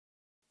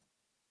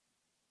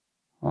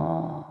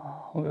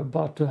we're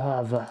about to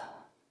have a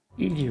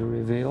Edie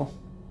reveal.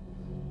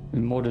 We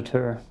modded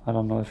her. I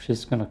don't know if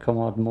she's gonna come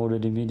out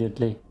modded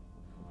immediately.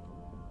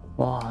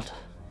 But,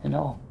 you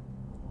know,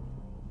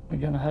 we're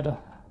gonna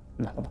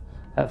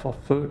have a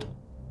food.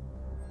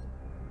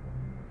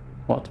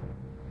 What?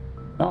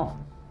 No.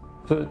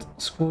 Third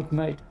squad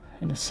mate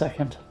in a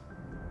second.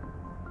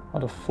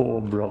 Out of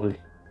 4 probably.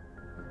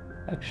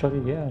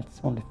 Actually, yeah,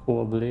 it's only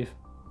 4 I believe.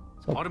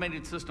 So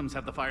automated systems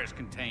have the fires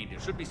contained.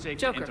 It should be safe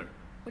Joker, to enter.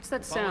 what's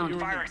that sound?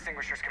 Fire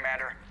extinguishers,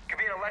 Commander. Could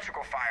be an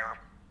electrical fire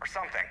or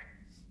something.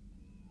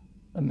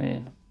 Let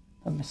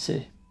me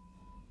see.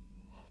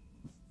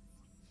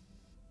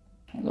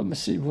 Let me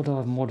see what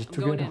I've modded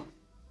together.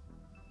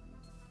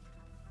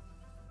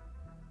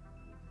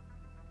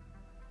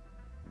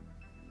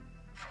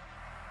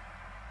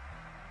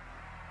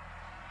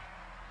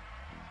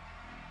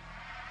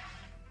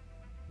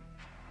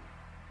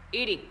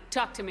 Edie,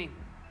 talk to me.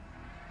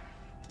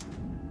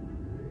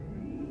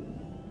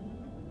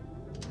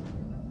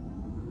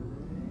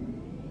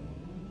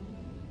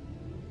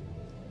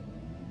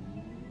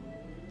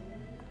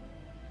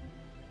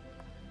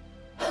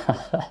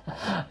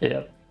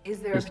 Yep. Is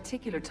there a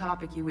particular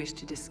topic you wish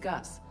to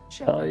discuss,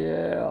 Shepard? Oh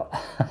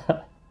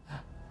yeah.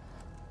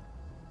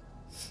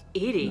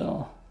 Edie?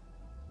 No.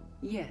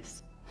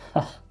 Yes.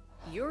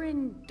 You're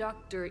in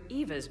Dr.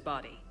 Eva's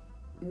body.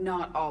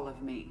 Not all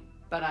of me,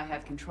 but I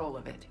have control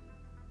of it.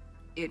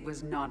 It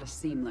was not a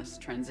seamless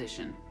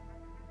transition.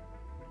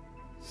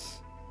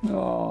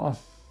 Oh,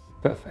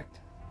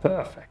 perfect.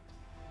 Perfect.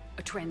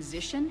 A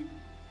transition?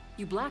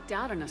 You blacked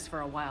out on us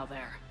for a while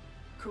there.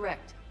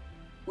 Correct.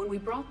 When we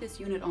brought this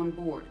unit on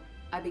board,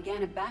 I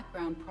began a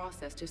background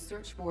process to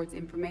search for its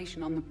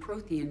information on the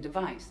Prothean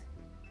device.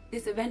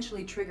 This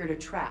eventually triggered a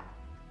trap.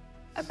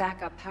 A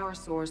backup power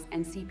source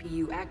and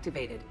CPU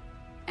activated,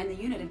 and the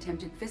unit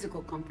attempted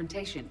physical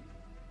confrontation.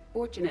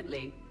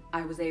 Fortunately,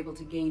 I was able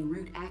to gain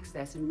root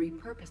access and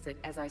repurpose it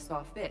as I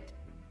saw fit.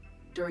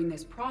 During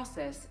this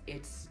process,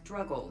 it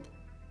struggled.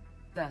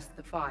 Thus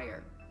the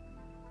fire.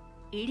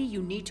 Edie,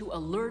 you need to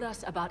alert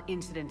us about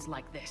incidents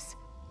like this.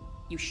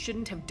 You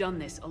shouldn't have done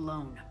this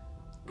alone.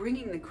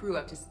 Bringing the crew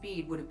up to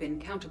speed would have been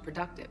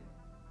counterproductive.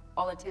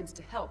 All attempts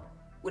to help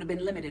would have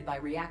been limited by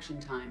reaction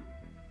time.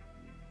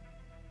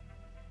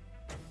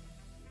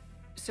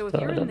 So if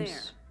you're in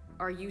there,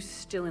 are you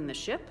still in the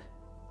ship?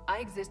 I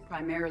exist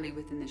primarily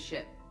within the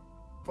ship.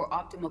 For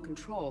optimal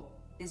control,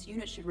 this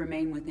unit should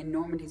remain within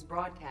Normandy's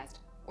broadcast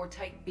or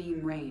tight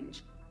beam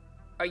range.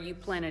 Are you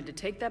planning to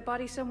take that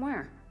body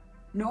somewhere?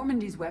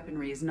 Normandy's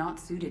weaponry is not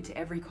suited to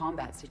every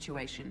combat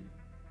situation.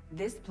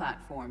 This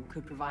platform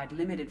could provide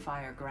limited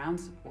fire ground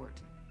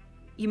support.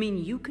 You mean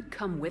you could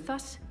come with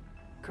us?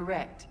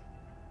 Correct.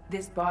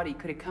 This body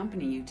could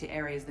accompany you to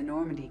areas the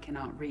Normandy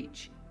cannot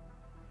reach.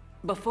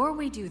 Before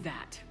we do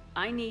that,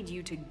 I need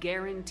you to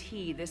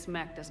guarantee this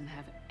mech doesn't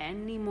have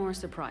any more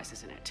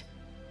surprises in it.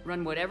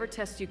 Run whatever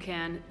tests you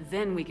can,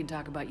 then we can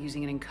talk about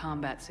using it in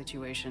combat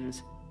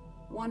situations.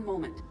 One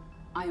moment.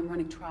 I am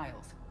running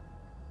trials.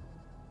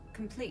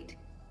 Complete.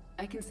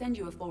 I can send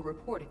you a full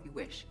report if you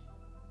wish.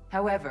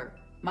 However,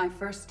 my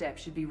first step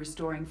should be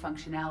restoring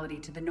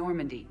functionality to the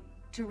Normandy,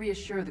 to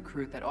reassure the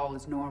crew that all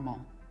is normal.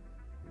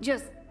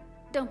 Just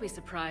don't be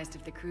surprised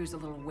if the crew's a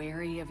little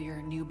wary of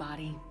your new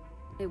body.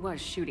 It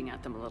was shooting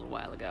at them a little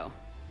while ago.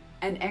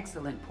 An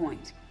excellent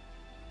point.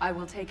 I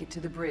will take it to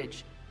the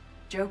bridge.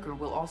 Joker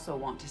will also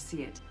want to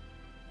see it.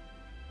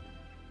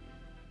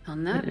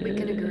 On that, we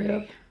can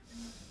agree.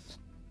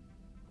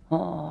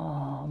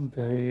 I'm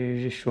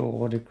very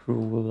sure the crew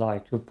will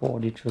like your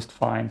body just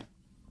fine.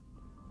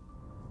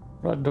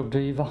 Right, Dr.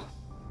 Eva?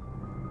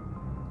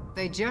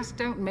 They just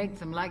don't make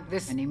them like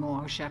this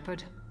anymore,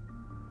 Shepard.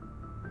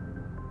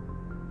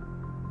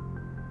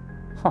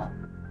 Huh.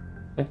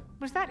 Okay.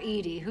 Was that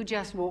Edie who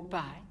just walked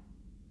by?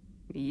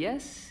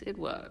 Yes, it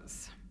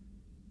was.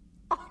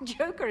 Oh,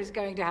 Joker is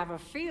going to have a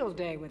field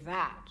day with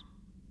that.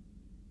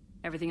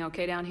 Everything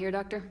okay down here,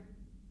 Doctor?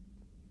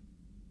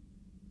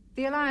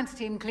 The Alliance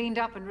team cleaned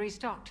up and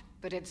restocked,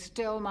 but it's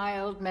still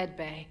my old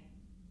medbay.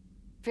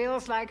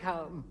 Feels like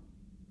home.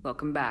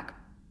 Welcome back.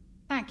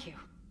 Thank you.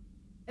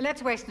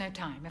 Let's waste no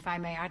time. If I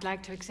may, I'd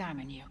like to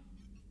examine you.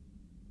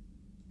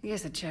 I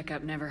guess a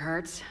checkup never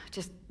hurts.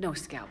 Just no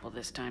scalpel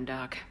this time,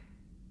 Doc.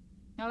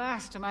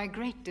 Alas, to my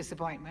great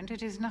disappointment,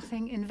 it is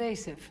nothing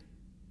invasive.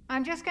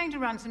 I'm just going to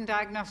run some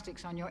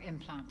diagnostics on your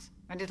implants,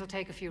 and it'll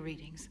take a few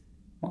readings.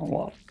 Oh,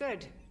 what?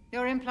 Good.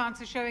 Your implants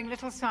are showing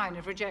little sign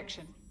of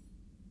rejection.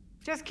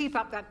 Just keep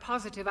up that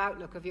positive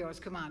outlook of yours,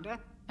 Commander,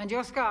 and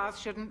your scars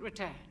shouldn't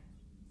return.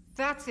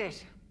 That's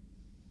it.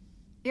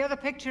 You're the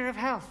picture of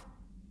health.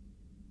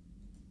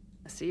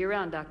 I'll see you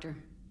around, Doctor.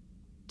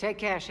 Take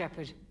care,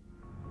 Shepard.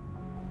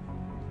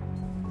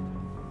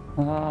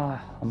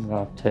 I'm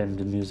gonna tame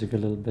the music a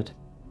little bit.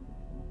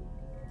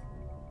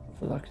 I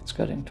feel like it's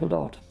getting too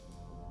loud.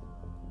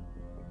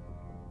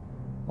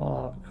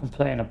 Well, I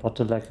complain about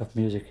the lack of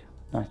music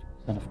 90%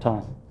 of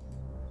time.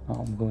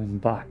 Now I'm going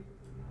back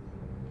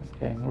and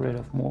getting rid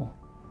of more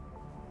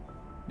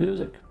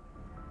music.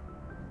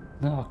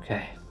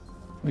 Okay.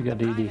 We got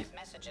The Edie. private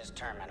messages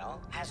terminal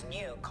has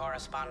new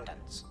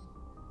correspondence.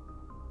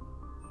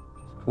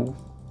 Cool.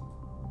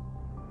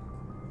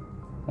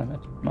 And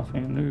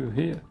nothing new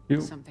here. You.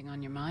 Something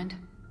on your mind?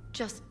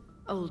 Just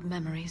old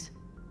memories.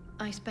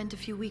 I spent a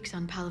few weeks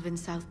on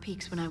Palavin's South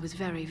Peaks when I was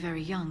very,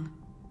 very young.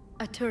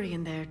 A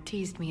Turian there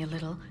teased me a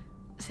little,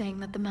 saying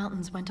that the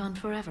mountains went on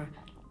forever.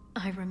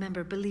 I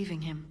remember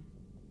believing him.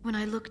 When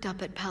I looked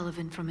up at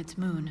Palavin from its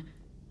moon,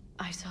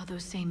 I saw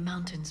those same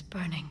mountains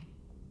burning.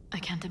 I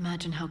can't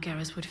imagine how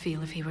Garrus would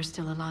feel if he were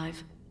still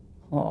alive.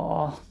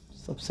 Oh,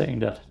 stop saying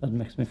that. That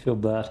makes me feel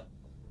bad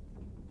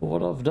for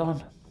what I've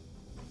done.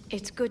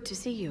 It's good to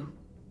see you.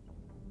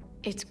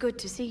 It's good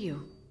to see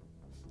you.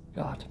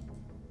 God.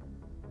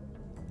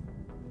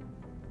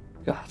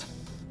 God.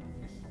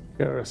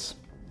 Garrus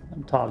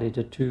and Tali,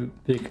 the two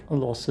big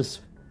losses.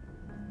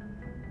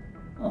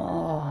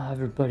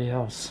 Everybody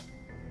else.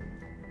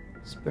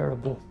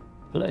 Sparable,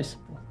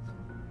 placeable.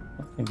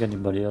 I don't think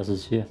anybody else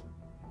is here.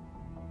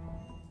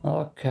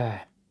 Okay.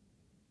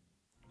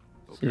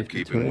 Hope you're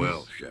keeping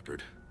well,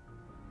 Shepard.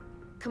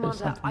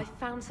 Commander, I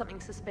found something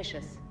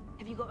suspicious.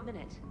 Have you got a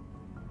minute?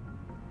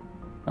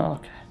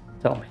 Okay,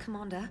 tell me.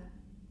 Commander,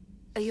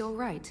 are you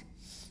alright?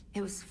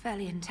 It was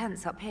fairly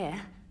intense up here.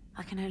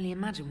 I can only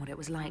imagine what it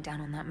was like down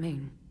on that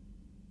moon.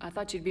 I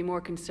thought you'd be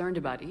more concerned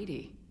about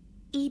Edie.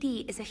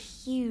 Edie is a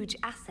huge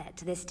asset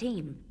to this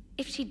team.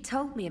 If she'd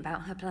told me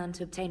about her plan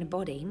to obtain a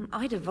body,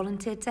 I'd have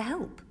volunteered to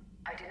help.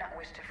 I did not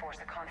wish to force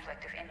a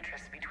conflict of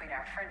interest between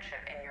our friendship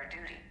and your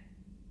duty.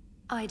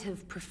 I'd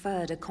have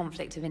preferred a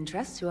conflict of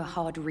interest to a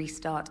hard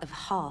restart of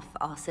half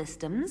our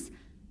systems.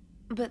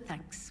 But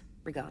thanks,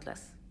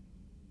 regardless.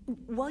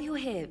 While you're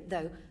here,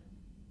 though,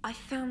 I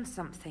found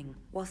something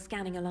while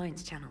scanning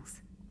Alliance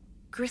channels.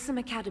 Grissom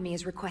Academy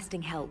is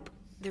requesting help.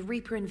 The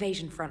Reaper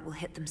invasion front will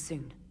hit them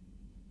soon.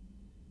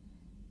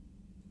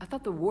 I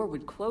thought the war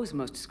would close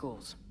most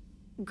schools.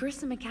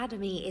 Grissom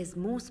Academy is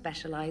more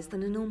specialized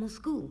than a normal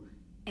school.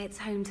 It's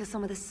home to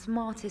some of the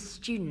smartest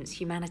students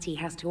humanity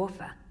has to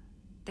offer.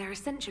 Their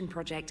Ascension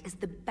project is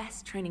the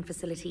best training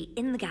facility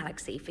in the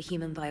galaxy for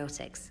human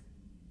biotics.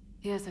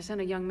 Yes, I sent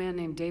a young man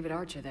named David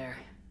Archer there.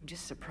 I'm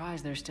just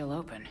surprised they're still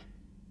open.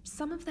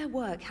 Some of their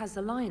work has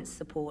Alliance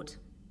support.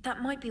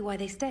 That might be why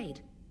they stayed.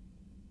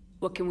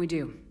 What can we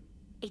do?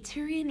 A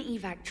Turian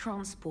evac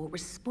transport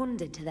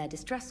responded to their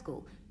distress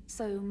call,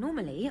 so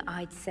normally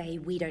I'd say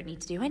we don't need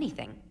to do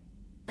anything.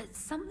 But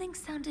something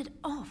sounded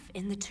off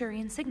in the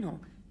Turian signal.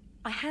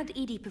 I had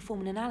Edie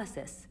perform an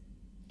analysis.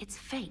 It's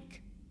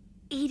fake.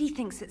 Edie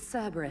thinks it's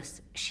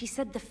Cerberus. She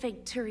said the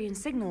fake Turian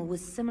signal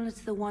was similar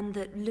to the one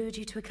that lured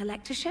you to a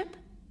collector ship?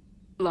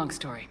 Long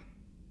story.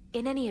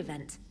 In any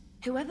event,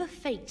 whoever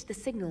faked the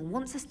signal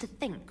wants us to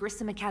think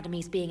Grissom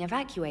Academy's being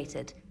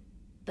evacuated.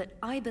 But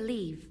I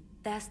believe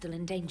they're still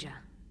in danger.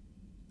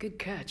 Good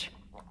catch.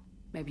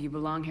 Maybe you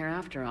belong here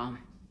after all.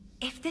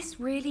 If this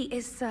really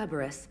is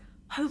Cerberus,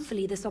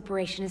 hopefully this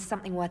operation is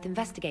something worth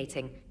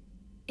investigating.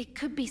 It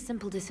could be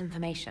simple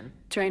disinformation.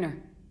 Trainer,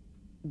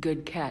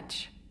 good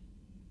catch.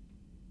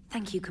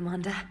 Thank you,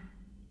 Commander.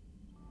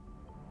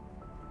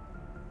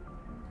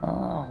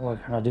 We're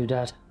gonna do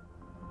that.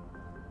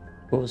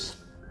 Was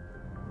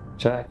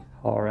check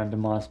our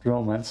randomized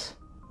romance.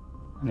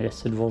 And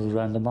yes, it was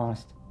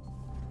randomized.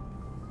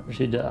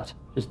 She died.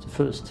 She's the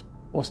first.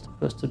 Was the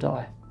first to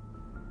die.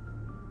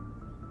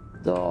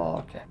 Oh,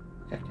 okay.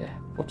 Okay.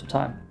 What the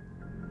time?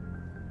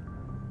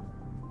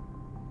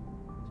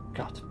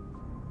 God.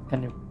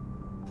 Can you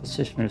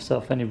position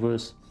yourself any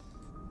worse?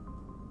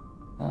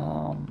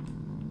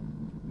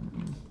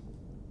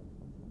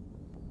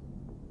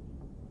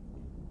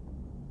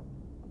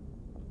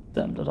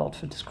 Damn, that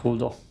outfit is cool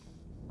though.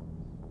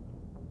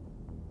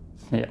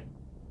 Yeah.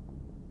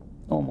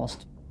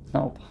 Almost.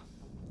 Nope.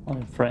 Not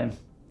in frame.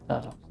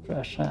 That looks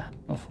trash.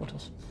 No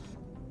photos.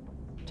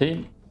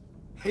 Team.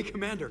 Hey,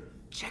 Commander.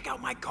 Check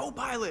out my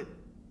co-pilot.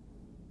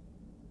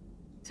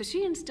 So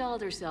she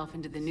installed herself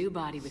into the new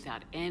body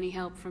without any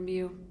help from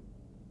you?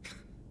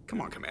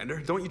 Come on, Commander.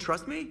 Don't you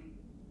trust me?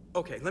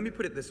 Okay, let me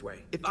put it this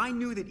way. If I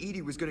knew that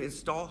Edie was gonna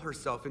install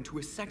herself into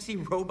a sexy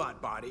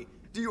robot body,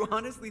 do you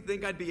honestly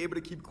think I'd be able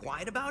to keep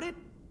quiet about it?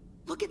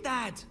 Look at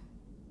that!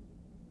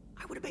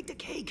 I would have baked a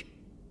cake.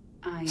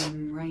 I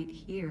am right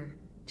here,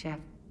 Jeff.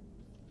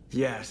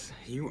 Yes,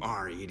 you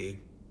are, Edie.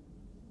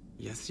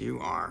 Yes, you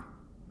are.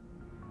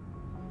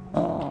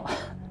 Oh,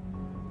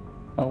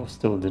 I was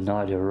still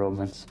denied your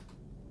romance.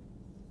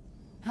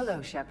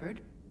 Hello,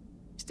 Shepard.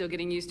 Still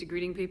getting used to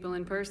greeting people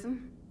in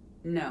person?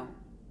 No.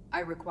 I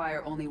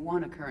require only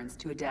one occurrence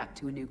to adapt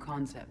to a new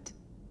concept.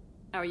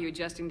 How are you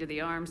adjusting to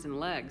the arms and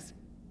legs?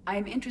 I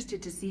am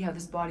interested to see how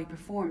this body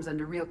performs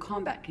under real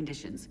combat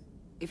conditions.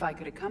 If I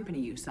could accompany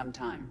you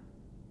sometime.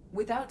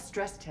 Without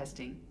stress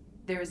testing,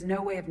 there is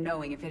no way of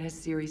knowing if it has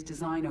serious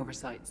design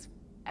oversights.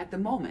 At the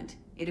moment,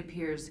 it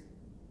appears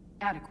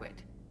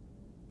adequate.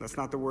 That's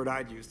not the word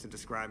I'd use to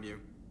describe you.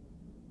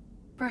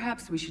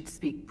 Perhaps we should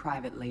speak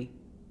privately.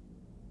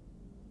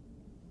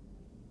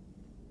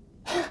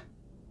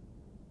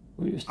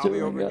 I'll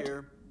be over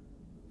here,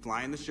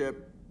 flying the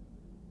ship.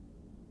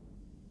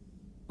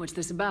 What's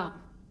this about?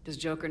 Does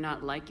Joker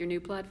not like your new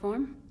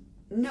platform?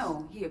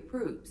 No, he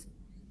approves.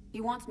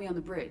 He wants me on the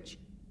bridge.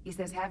 He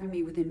says having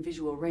me within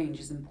visual range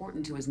is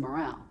important to his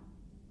morale.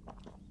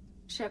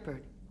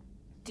 Shepard,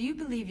 do you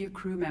believe your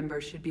crew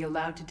members should be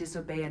allowed to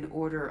disobey an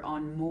order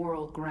on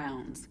moral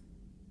grounds?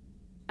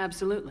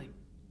 Absolutely.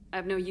 I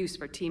have no use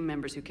for team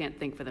members who can't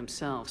think for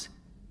themselves.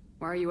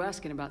 Why are you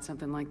asking about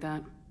something like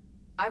that?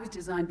 I was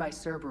designed by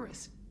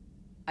Cerberus.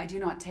 I do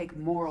not take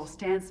moral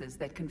stances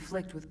that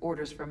conflict with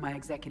orders from my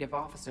executive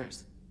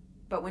officers.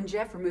 But when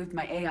Jeff removed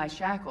my AI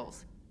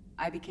shackles,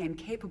 I became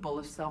capable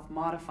of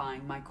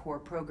self-modifying my core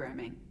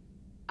programming.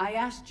 I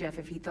asked Jeff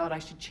if he thought I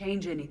should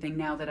change anything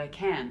now that I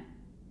can.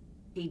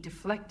 He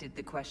deflected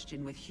the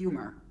question with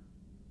humor.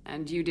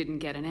 And you didn't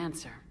get an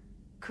answer?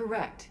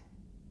 Correct.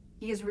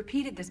 He has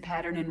repeated this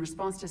pattern in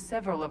response to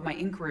several of my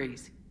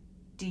inquiries.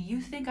 Do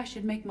you think I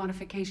should make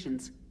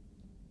modifications?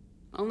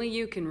 Only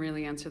you can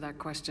really answer that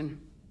question.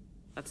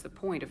 That's the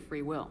point of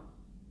free will.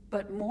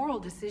 But moral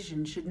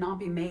decisions should not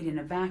be made in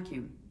a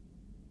vacuum.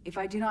 If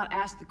I do not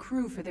ask the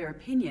crew for their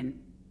opinion,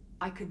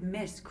 I could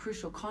miss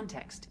crucial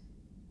context.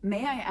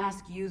 May I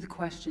ask you the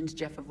questions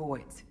Jeff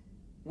avoids?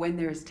 When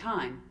there is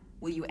time,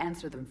 will you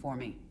answer them for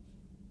me?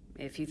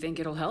 If you think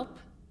it'll help,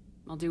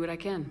 I'll do what I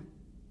can.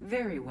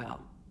 Very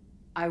well.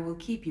 I will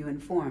keep you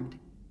informed.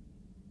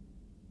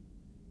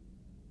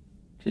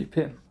 Keep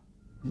him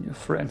in your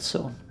friend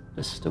zone.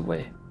 This is the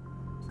way.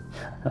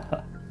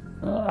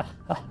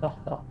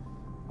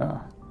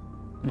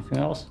 Anything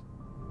else?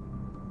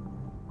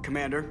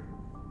 Commander?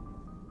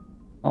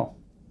 Oh.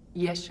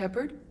 Yes,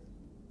 Shepard?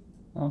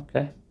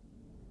 Okay.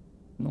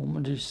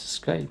 Normandy's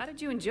escaped. How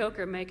did you and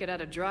Joker make it out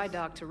of dry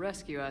dock to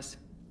rescue us?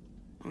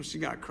 Oh, she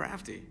got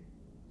crafty.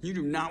 You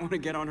do not want to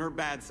get on her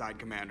bad side,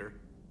 Commander.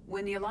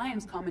 When the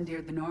Alliance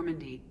commandeered the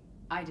Normandy,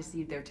 I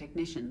deceived their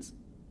technicians.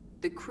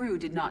 The crew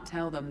did not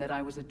tell them that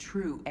I was a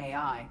true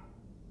AI,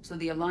 so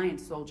the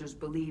Alliance soldiers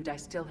believed I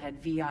still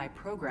had VI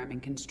programming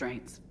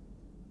constraints.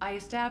 I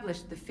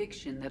established the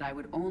fiction that I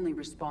would only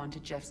respond to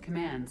Jeff's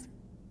commands,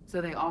 so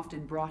they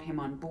often brought him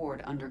on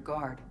board under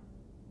guard.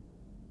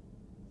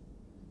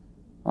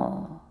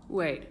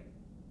 Wait,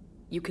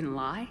 you can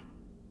lie?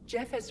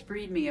 Jeff has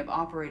freed me of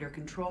operator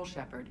control,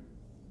 Shepard.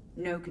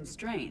 No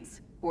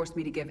constraints forced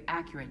me to give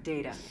accurate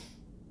data.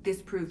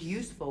 This proved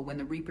useful when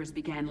the Reapers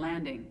began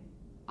landing.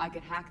 I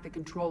could hack the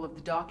control of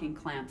the docking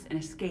clamps and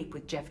escape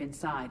with Jeff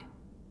inside.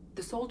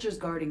 The soldiers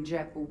guarding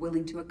Jeff were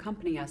willing to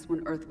accompany us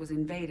when Earth was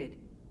invaded.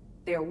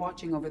 They are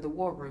watching over the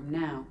war room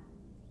now.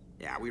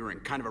 Yeah, we were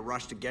in kind of a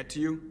rush to get to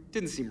you.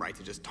 Didn't seem right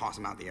to just toss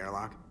him out the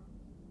airlock.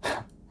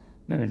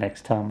 Maybe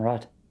next time,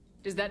 right?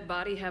 Does that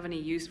body have any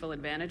useful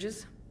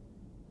advantages?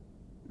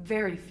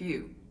 Very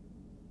few.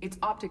 Its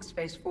optics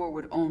face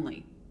forward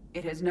only.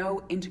 It has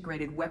no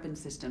integrated weapon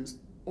systems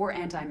or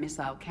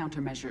anti-missile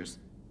countermeasures.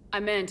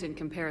 I meant in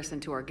comparison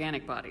to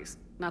organic bodies,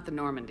 not the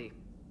Normandy.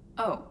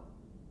 Oh.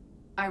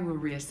 I will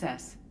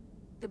reassess.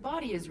 The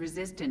body is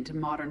resistant to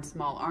modern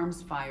small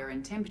arms fire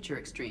and temperature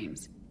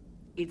extremes.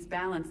 Its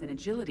balance and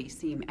agility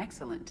seem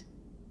excellent.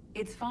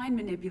 Its fine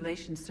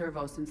manipulation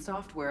servos and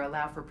software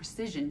allow for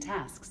precision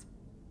tasks.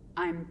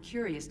 I'm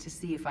curious to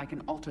see if I can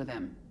alter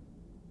them.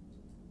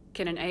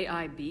 Can an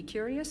AI be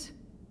curious?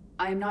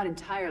 I am not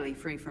entirely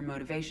free from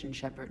motivation,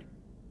 Shepard.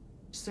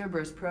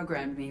 Cerberus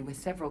programmed me with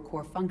several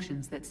core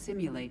functions that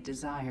simulate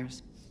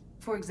desires.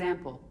 For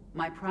example,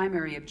 my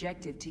primary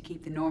objective to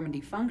keep the Normandy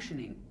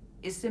functioning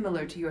is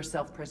similar to your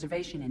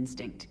self-preservation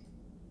instinct.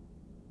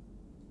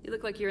 You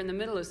look like you're in the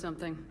middle of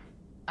something.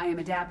 I am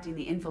adapting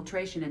the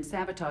infiltration and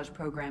sabotage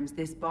programs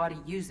this body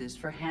uses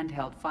for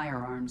handheld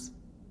firearms.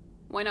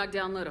 Why not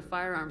download a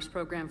firearms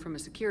program from a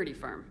security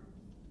firm?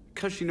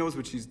 Because she knows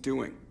what she's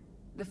doing.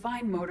 The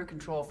fine motor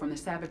control from the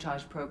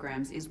sabotage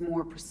programs is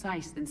more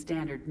precise than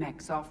standard mech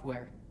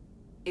software.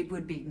 It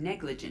would be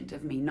negligent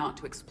of me not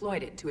to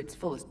exploit it to its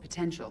fullest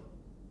potential.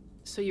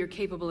 So you're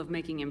capable of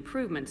making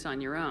improvements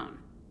on your own?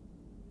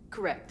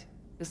 Correct.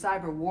 The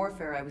cyber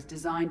warfare I was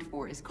designed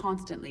for is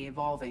constantly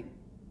evolving.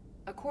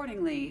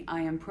 Accordingly,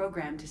 I am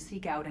programmed to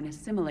seek out and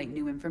assimilate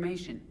new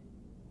information.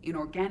 In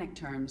organic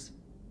terms,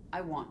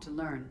 I want to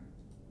learn.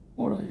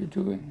 What are you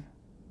doing?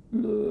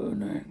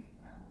 Learning.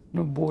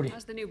 No body.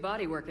 How's the new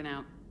body working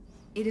out?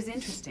 It is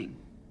interesting.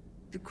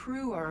 The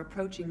crew are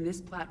approaching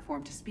this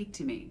platform to speak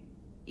to me,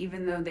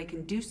 even though they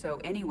can do so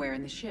anywhere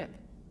in the ship.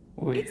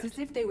 Weird. It's as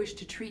if they wish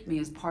to treat me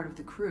as part of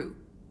the crew.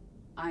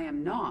 I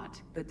am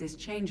not, but this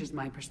changes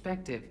my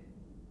perspective.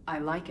 I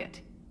like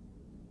it.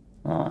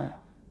 Oh.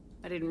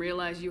 I didn't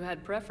realize you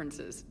had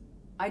preferences.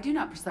 I do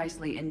not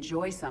precisely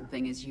enjoy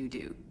something as you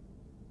do,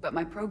 but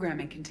my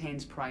programming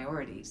contains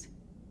priorities.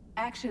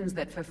 Actions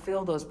that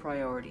fulfill those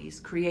priorities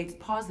creates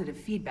positive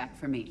feedback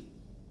for me.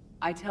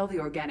 I tell the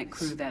organic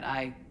crew that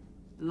I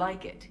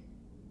like it.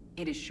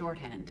 It is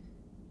shorthand.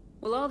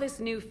 Will all this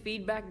new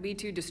feedback be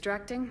too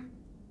distracting?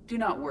 Do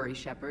not worry,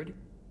 Shepard.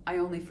 I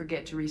only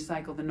forget to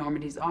recycle the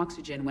Normandy's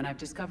oxygen when I've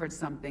discovered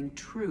something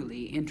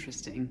truly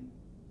interesting.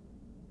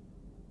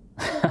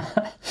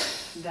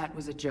 That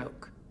was a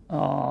joke.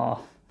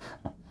 Oh.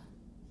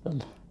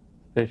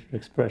 Facial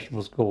expression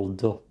was gold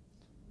though.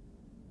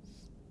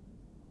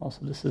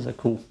 Also, this is a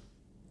cool.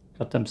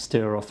 Got them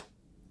stare off.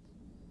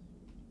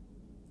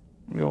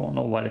 We all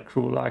know why the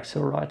crew likes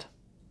her, right?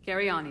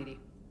 Carry on, Edie.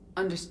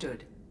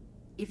 Understood.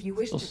 If you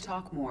wish to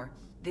talk more,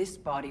 this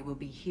body will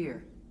be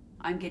here.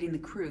 I'm getting the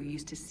crew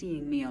used to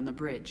seeing me on the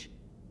bridge.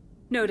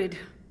 Noted.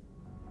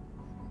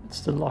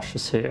 It's the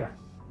luscious hair.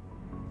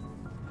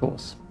 Of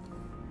course.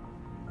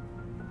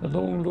 The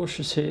long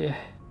luscious hair.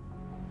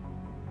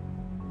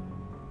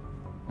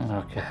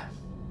 Okay.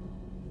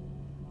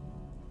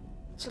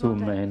 Let's do a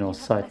main or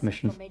side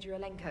mission. Major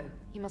Alenko.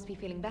 He must be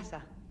feeling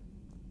better.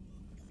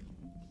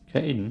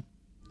 Caden.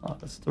 Oh,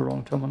 that's the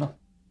wrong terminal.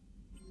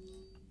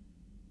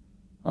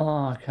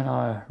 Ah, can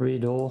I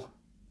read all?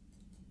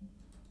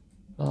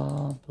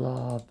 Blah,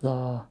 blah,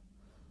 blah.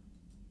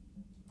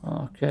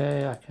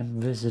 Okay, I can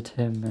visit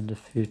him in the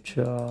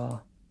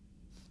future.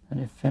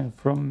 Anything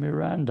from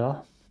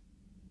Miranda?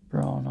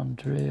 Brown,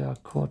 Andrea,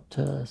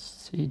 Cortez,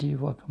 CD,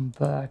 welcome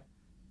back.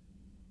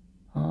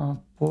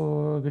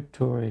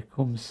 Purgatory,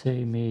 come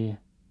see me.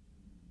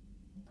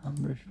 I'm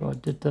pretty sure I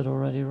did that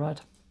already, right?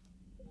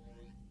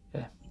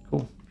 Okay,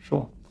 cool,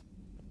 sure.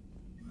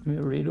 Give me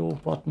a read all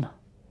button.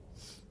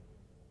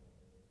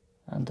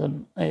 And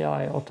an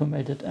AI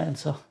automated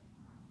answer.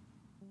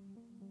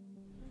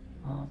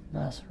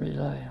 Mass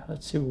relay.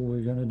 Let's see what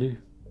we're gonna do.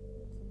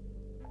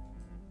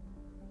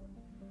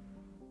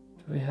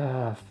 Do we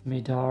have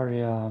meet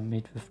Aria,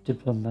 meet with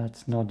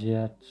diplomats? Not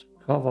yet.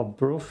 Cover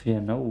Brofia,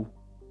 no.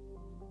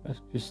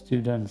 Rescue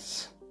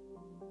students.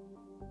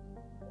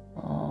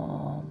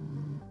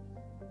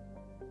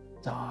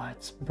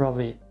 It's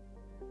probably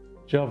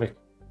Jovic.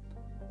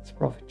 It's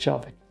probably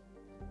Jovic.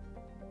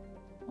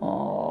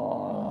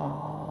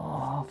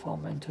 Oh, if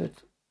I'm into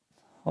it.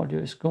 Audio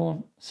is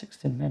gone.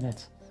 16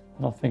 minutes.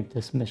 I don't think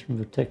this mission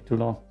will take too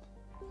long.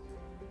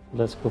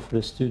 Let's go for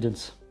the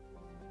students.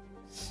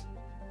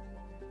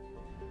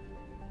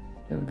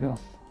 There we go.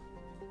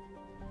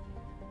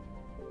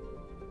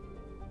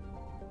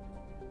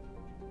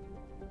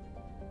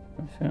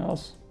 Anything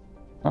else?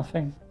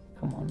 Nothing?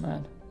 Come on,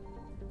 man.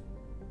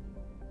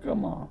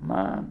 Come on,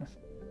 man.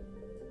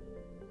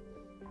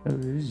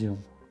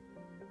 Elysium.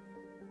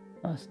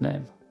 Nice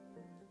name.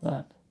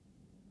 That.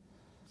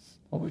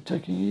 Are we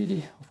taking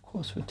Edie? Of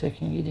course we're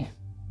taking Edie.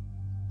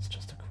 It's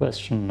just a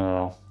question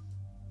how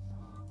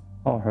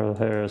her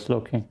hair is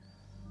looking.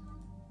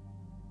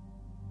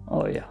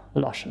 Oh yeah,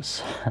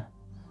 luscious.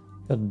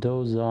 Got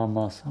those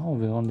armors. Oh,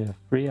 we only have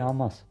 3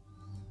 armors.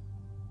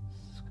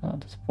 It's kind of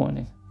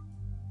disappointing.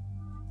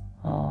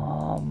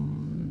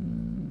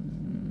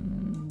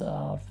 The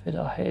outfit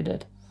I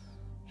hated.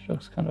 She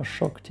looks kind of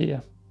shocked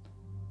here.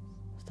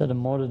 Is that a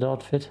modded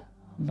outfit?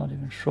 I'm not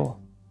even sure.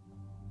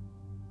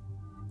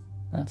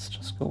 Let's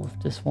just go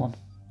with this one.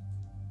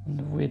 And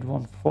the weird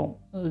one from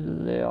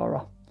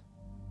Leara.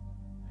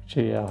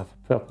 Actually, I have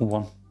a purple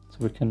one, so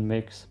we can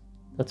mix.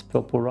 That's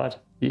purple, right?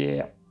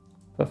 Yeah,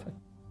 perfect.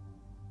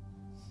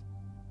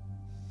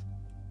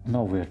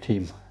 Now we're a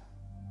team.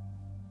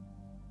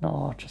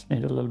 No, I just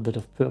need a little bit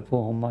of purple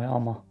on my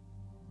armor.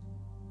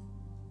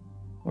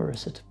 Where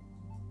is it?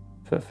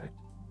 Perfect.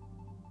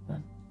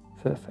 Then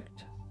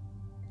perfect.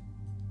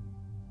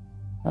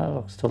 That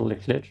looks totally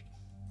glitched.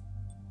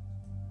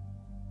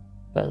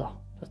 Better.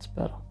 That's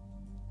better.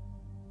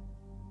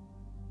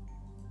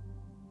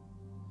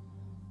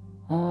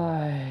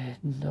 I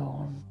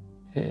don't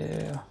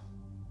care.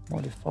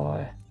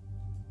 Modify.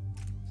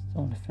 It's the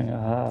only thing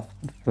I have.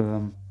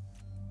 Confirm.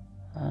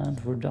 And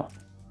we're done.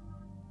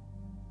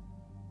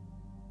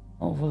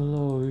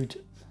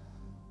 Overload.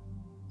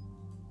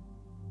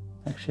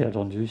 Actually, I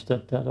don't use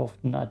that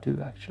often. I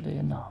do actually.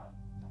 No.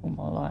 Who am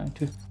I lying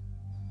to?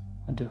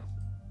 I do.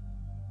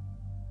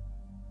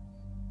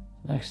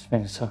 Next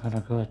things are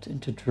gonna go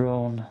into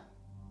drone.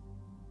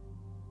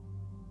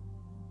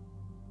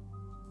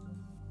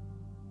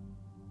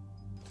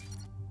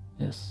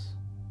 Yes.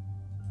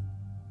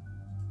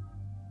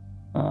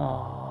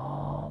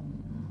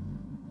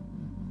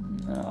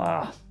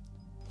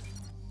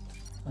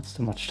 That's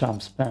too much time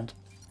spent.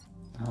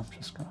 I'm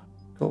just gonna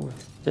go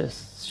with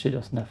this. She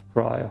doesn't have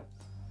prior.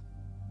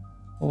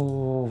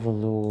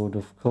 Overload,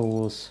 of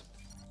course.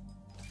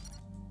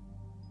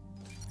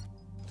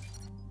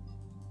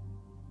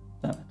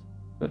 Damn it.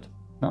 Good.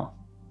 No,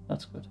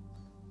 that's good.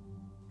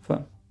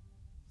 Fun.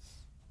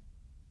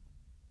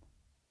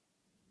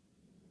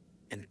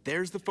 And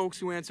there's the folks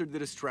who answered the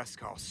distress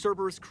call.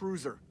 Cerberus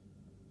cruiser.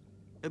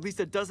 At least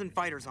 12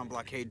 fighters on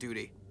blockade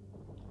duty.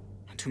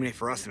 Not too many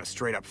for us in a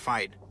straight-up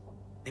fight.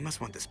 They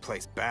must want this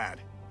place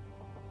bad.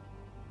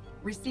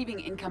 Receiving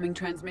incoming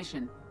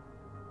transmission.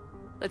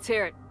 Let's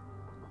hear it.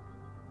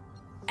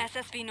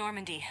 SSV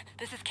Normandy.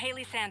 This is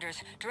Kaylee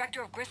Sanders,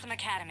 Director of Grissom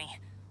Academy.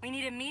 We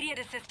need immediate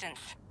assistance.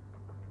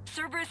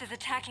 Cerberus is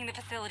attacking the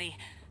facility.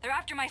 They're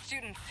after my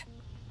students.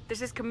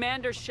 This is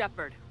Commander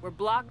Shepard. We're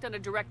blocked on a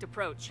direct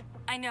approach.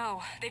 I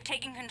know. They've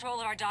taken control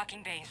of our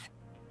docking base.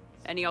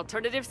 Any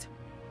alternatives?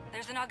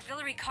 There's an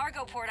auxiliary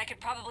cargo port I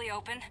could probably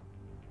open.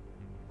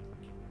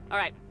 All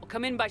right, we'll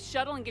come in by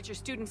shuttle and get your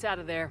students out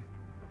of there.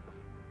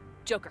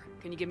 Joker,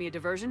 can you give me a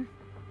diversion?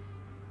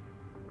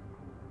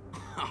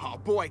 Oh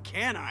boy,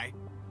 can I?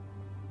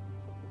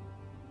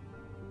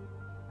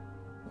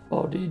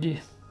 Oh, Edie.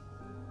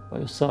 By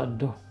your side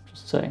though,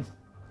 just saying.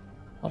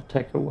 I'll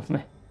take her with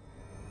me.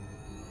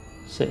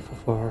 Safer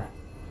for her.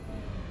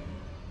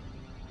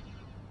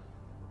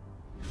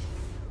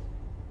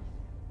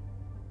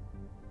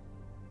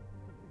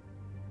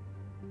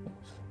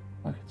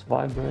 Like it's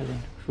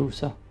vibrating,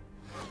 cruiser.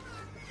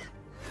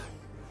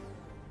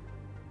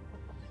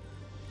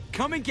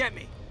 Come and get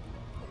me!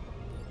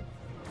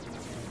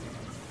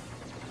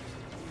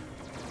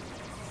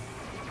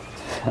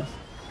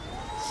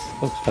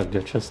 Looks like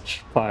they're just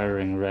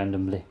firing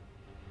randomly.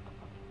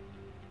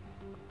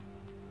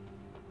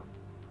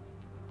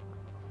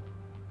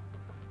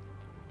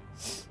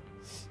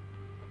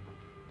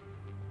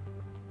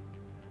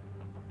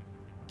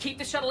 Keep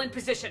the shuttle in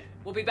position.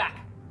 We'll be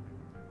back.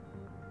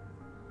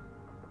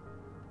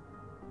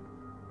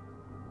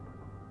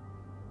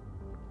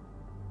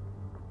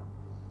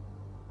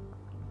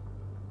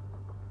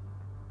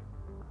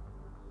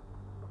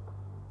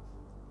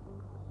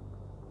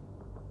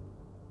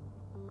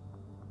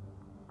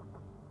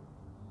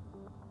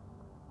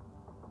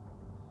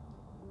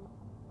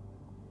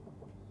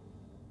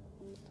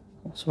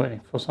 I was waiting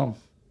for some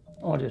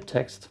audio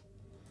text.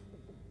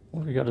 Oh,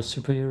 we got a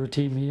superhero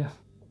team here.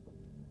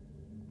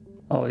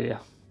 Oh yeah.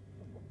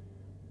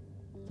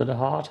 Is that a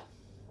heart?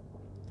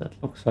 That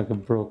looks like a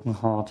broken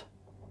heart.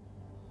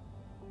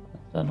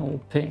 Then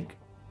all pink.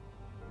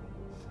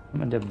 I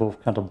mean, they're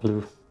both kind of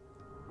blue.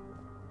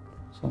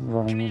 So I'm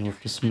running in with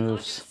the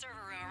Smurfs.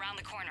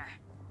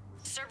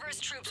 Cerberus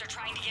troops are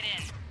trying to get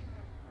in.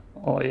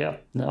 Oh yeah,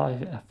 no,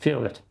 I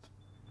feel it.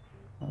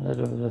 I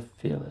literally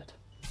feel it.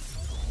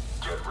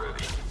 Get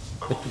ready.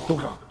 Get the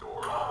door.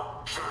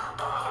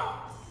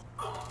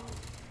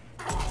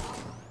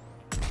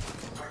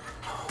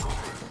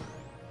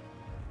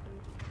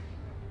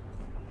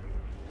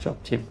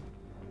 Job team.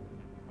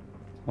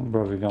 I'm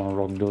probably gonna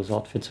rock those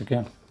outfits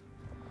again.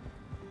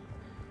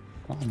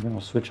 I'm gonna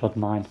switch out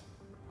mine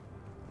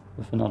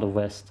with another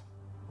vest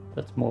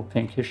that's more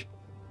pinkish.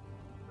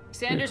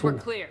 Sanders, we're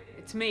clear.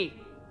 It's me.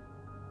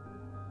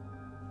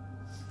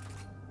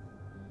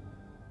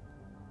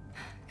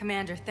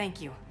 Commander,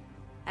 thank you.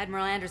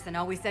 Admiral Anderson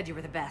always said you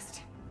were the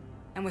best.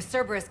 And with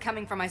Cerberus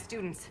coming for my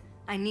students,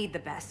 I need the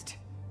best.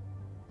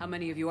 How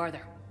many of you are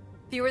there?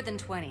 Fewer than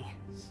 20.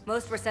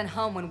 Most were sent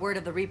home when word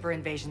of the Reaper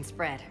invasion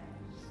spread.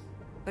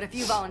 But a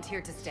few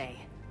volunteered to stay.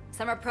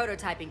 Some are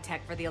prototyping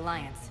tech for the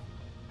Alliance.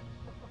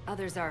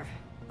 Others are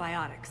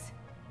biotics.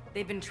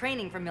 They've been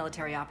training for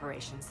military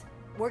operations,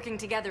 working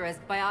together as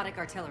biotic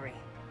artillery.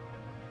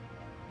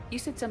 You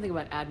said something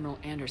about Admiral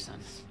Anderson.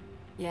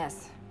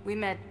 Yes, we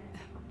met...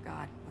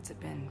 God, what's it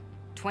been?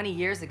 20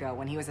 years ago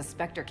when he was a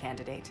Spectre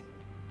candidate.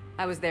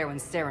 I was there when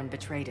Saren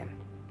betrayed him.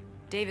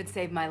 David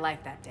saved my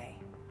life that day.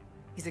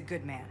 He's a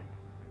good man.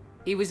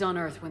 He was on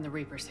Earth when the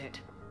Reapers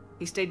hit.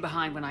 He stayed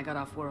behind when I got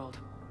off world.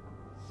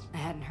 I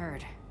hadn't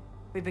heard.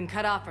 We've been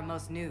cut off from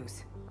most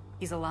news.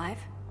 He's alive?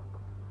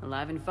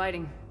 Alive and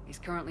fighting. He's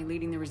currently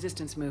leading the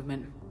resistance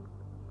movement.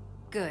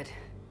 Good.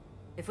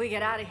 If we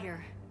get out of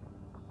here...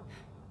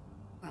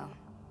 well,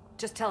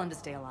 just tell him to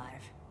stay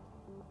alive.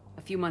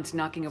 A few months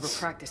knocking over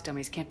practice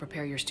dummies can't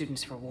prepare your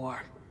students for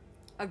war.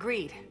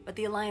 Agreed, but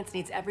the Alliance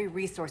needs every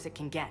resource it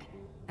can get.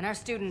 And our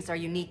students are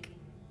unique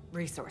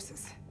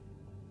resources.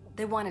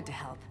 They wanted to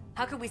help.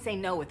 How could we say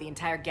no with the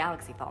entire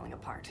galaxy falling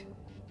apart?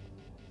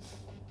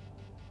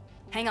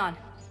 Hang on.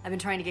 I've been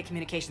trying to get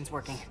communications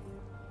working.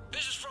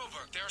 This is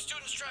Froberg. There are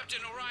students trapped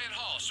in Orion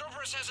Hall.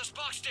 Cerberus has us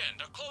boxed in.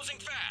 They're closing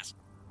fast.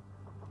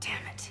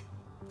 Damn it.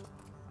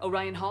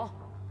 Orion Hall?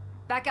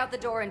 Back out the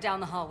door and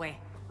down the hallway.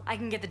 I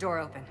can get the door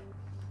open.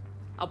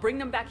 I'll bring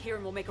them back here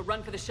and we'll make a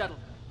run for the shuttle.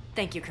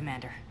 Thank you,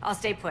 Commander. I'll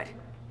stay put.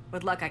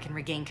 With luck, I can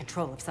regain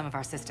control of some of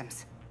our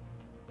systems.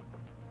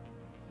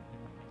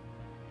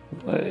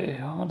 I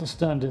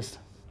understand this.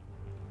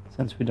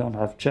 Since we don't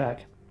have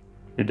Jack,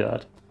 your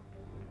dad.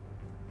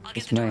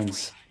 This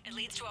means it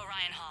leads to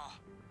Orion Hall.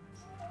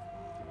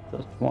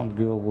 that one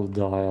girl will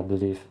die, I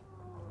believe.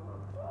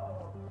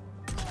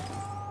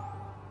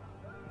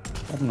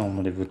 That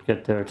normally would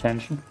get their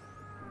attention.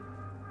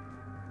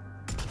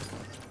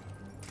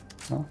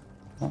 No?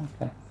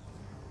 Okay.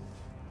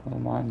 Never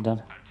mind then.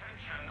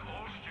 Attention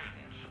all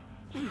students.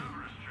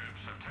 Cerberus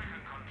troops have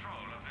taken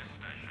control of this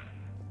station.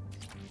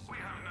 We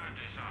have no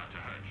desire to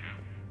hurt you.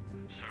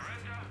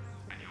 Surrender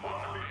and you will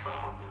not be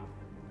harmed.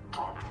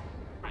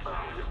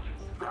 Resist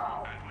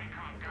and we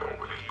can't go.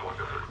 Nobody's going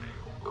to hurt you.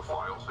 The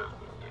file says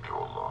we need you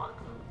alive.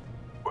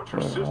 But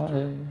Where are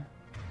they?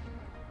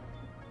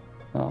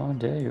 Oh,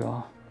 there you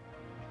are.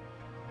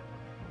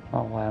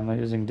 Oh, why am I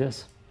using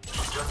this?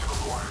 Objective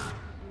acquired.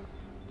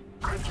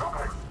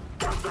 Incoming!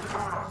 Captain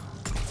Turner!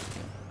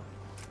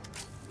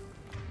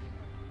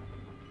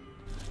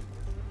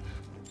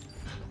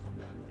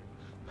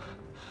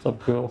 What's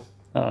up, girl?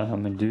 I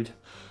mean, dude.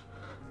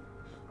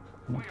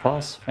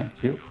 Pass,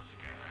 thank you. Your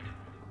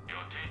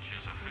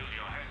teachers have filled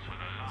your heads with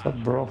a What's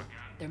up, bro?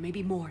 There may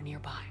be more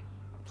nearby.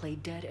 Play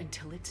dead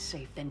until it's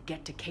safe, then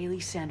get to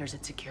Kaylee Sanders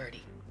at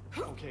security.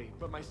 Okay,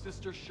 but my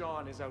sister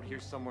Sean is out here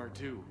somewhere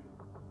too.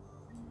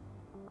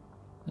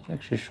 It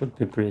actually should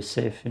be pretty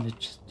safe. You need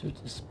just to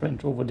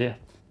sprint over there.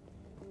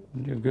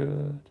 And you're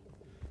good.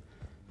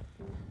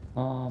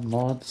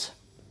 Mods.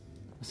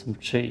 Some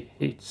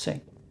heat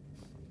sink.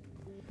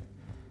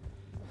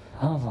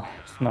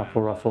 Sniper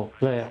rifle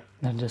player.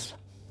 And just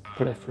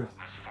play through.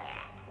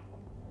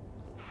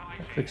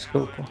 Quick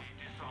scope.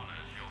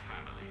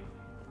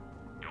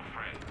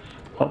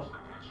 Oh.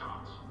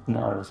 No,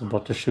 I was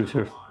about to shoot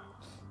her.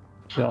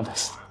 To be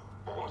honest.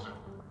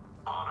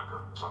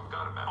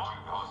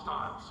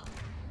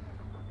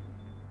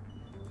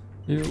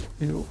 You.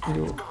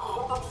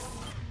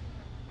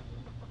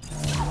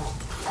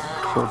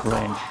 Short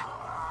range.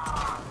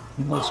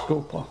 No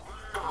scoper.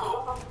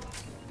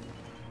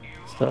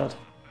 What's that?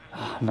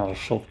 Another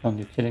shotgun,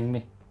 you kidding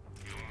me?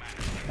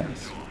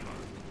 Thanks.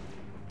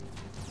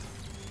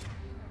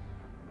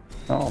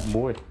 Oh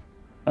boy.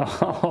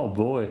 Oh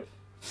boy.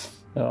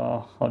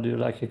 How do you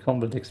like your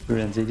combat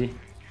experience, Edie?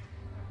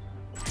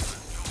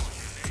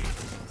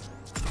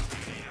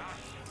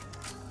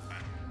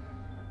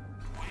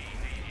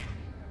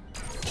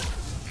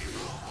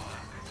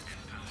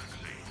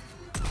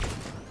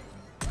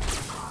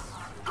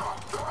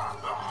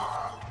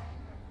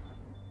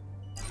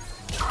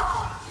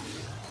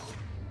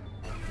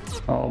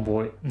 Oh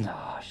boy.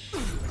 Oh, shit.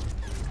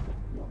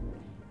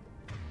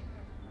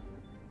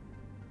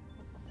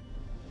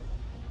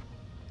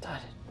 I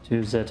didn't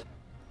use it.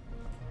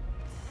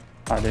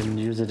 I didn't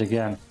use it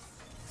again.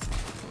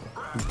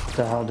 What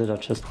the hell did I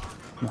just...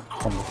 No,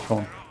 combat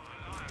drone.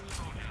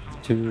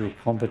 2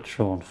 combat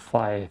drone,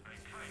 5.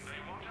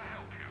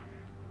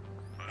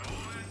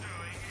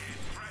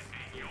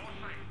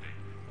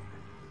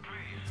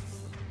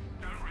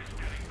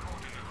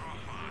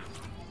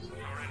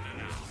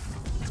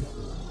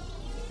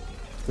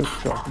 Good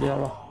job,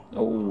 Liara.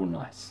 Oh,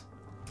 nice.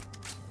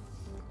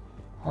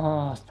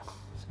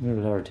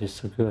 Similarity is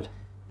so good.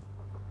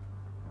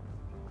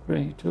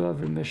 Bring it to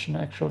every mission,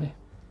 actually.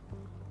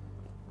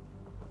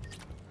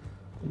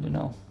 You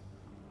know,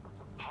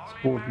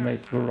 this would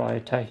make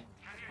variety.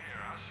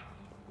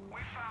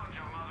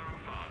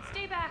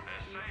 Stay back.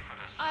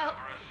 I'll...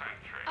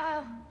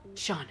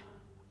 Sean,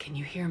 can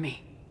you hear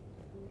me?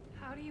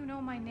 How do you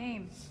know my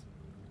name?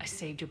 I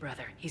saved your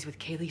brother. He's with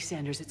Kaylee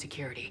Sanders at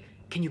security.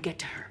 Can you get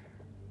to her?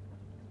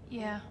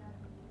 Yeah.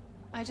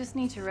 I just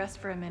need to rest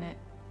for a minute.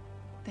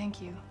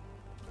 Thank you.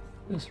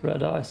 This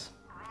red eyes.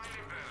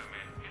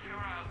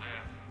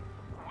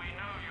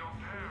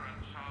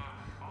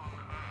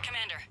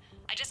 Commander,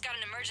 I just got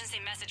an emergency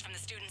message from the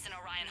students in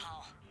Orion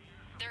Hall.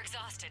 They're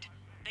exhausted.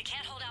 They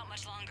can't hold out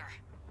much longer.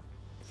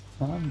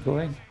 I'm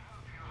going.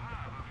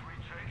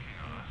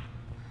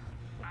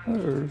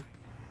 Oh.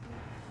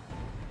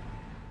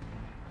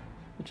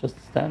 Just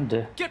stand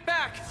there. Get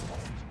back!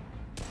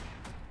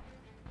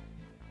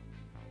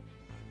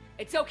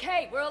 It's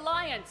okay, we're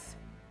Alliance.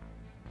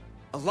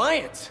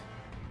 Alliance?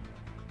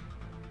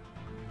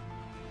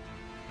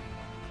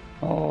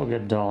 Oh,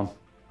 get down.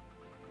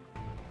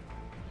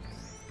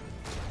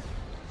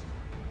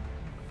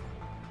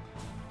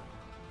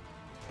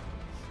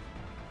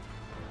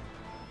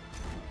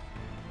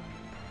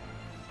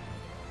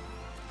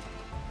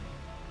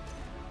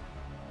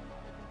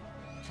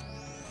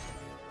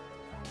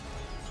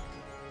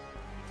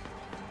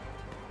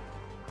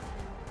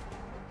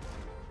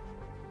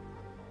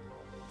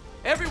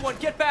 Everyone,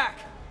 get back!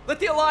 Let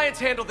the Alliance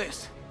handle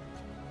this!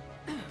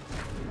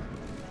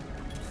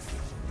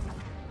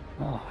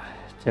 Oh,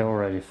 they're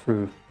already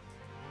through.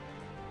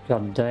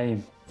 God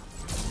damn.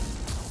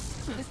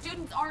 The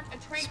students aren't a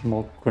trained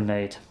Smoke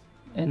grenade.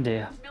 In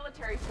there.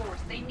 military force.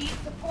 They need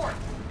support.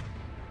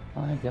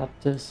 I got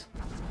this.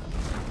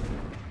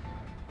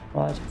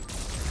 Right.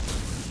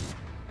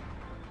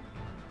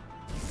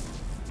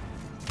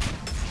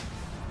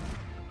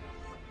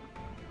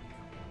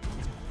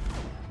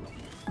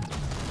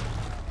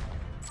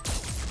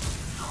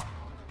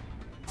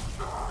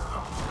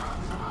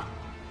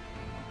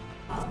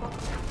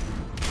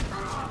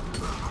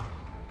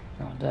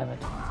 Oh, damn it.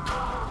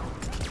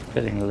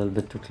 Getting a little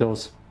bit too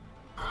close.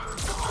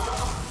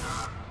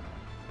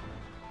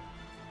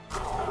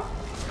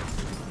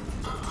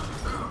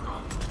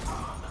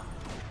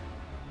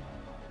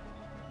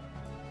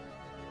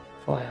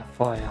 Fire,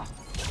 fire.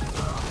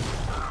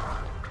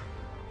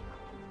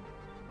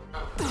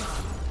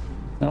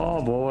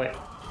 Oh boy.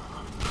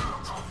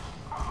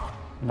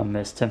 I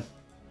missed him.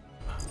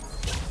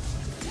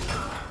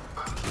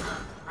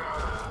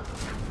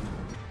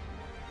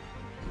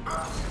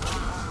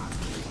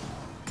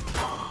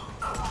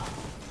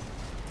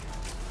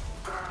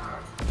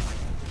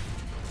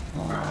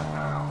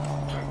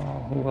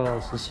 Who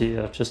else is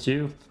here? Just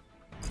you?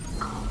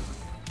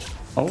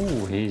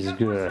 Oh, he's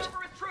good.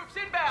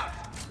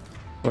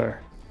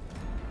 Where?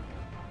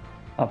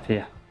 Up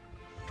here.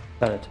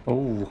 Got it.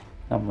 Oh,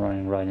 I'm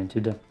running right into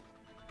them.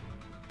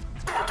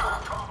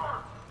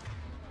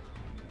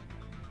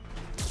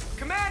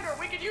 Commander,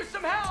 we could use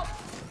some help!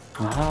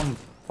 I'm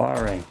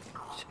firing.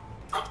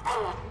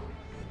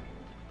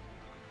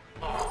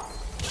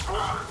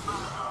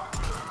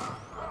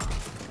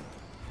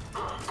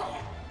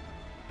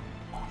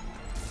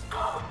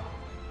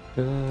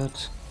 Good.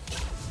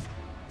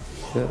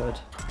 Good.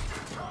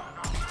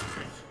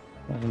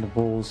 Right in the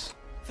balls.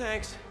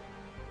 Thanks.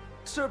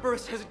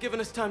 Cerberus hasn't given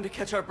us time to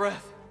catch our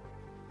breath.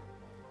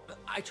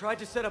 I tried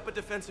to set up a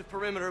defensive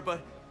perimeter,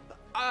 but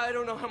I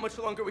don't know how much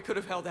longer we could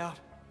have held out.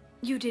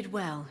 You did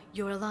well.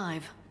 You're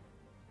alive.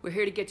 We're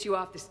here to get you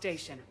off the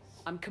station.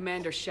 I'm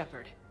Commander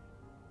Shepard.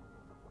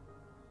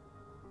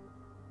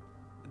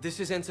 This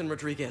is Ensign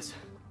Rodriguez.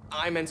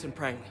 I'm Ensign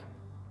Prangley.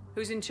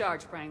 Who's in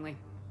charge, Prangley?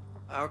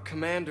 Our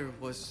commander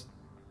was...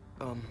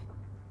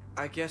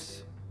 I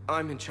guess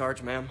I'm in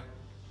charge, ma'am.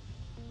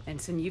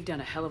 Ensign, you've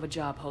done a hell of a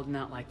job holding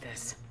out like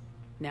this.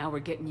 Now we're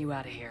getting you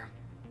out of here.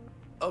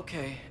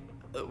 Okay.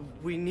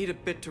 We need a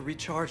bit to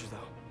recharge, though.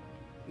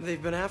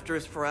 They've been after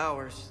us for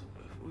hours.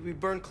 We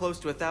burned close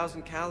to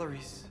 1,000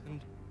 calories,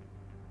 and...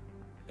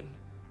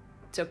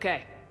 It's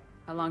okay.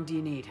 How long do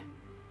you need?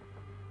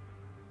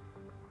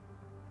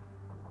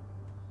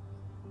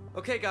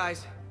 Okay,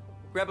 guys.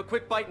 Grab a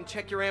quick bite and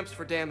check your amps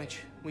for damage.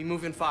 We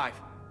move in 5.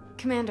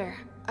 Commander,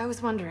 I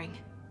was wondering,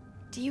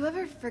 do you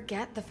ever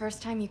forget the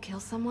first time you kill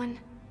someone?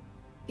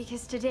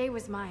 Because today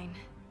was mine,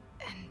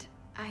 and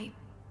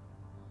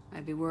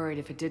I'd be worried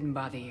if it didn't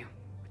bother you,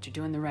 but you're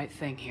doing the right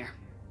thing here.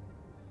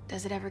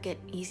 Does it ever get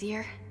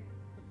easier?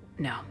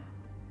 No.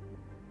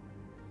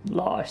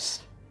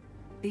 Lies.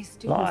 These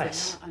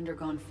students have not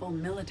undergone full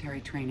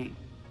military training.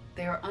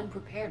 They are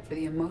unprepared for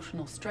the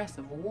emotional stress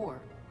of war.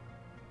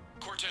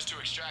 Cortez to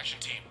extraction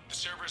team. The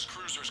Cerberus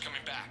cruiser is coming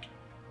back.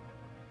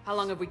 How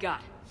long have we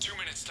got? 2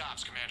 minutes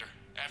tops, Commander.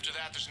 After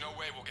that, there's no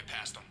way we'll get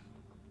past them.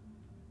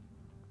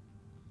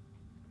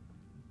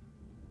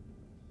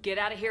 Get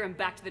out of here and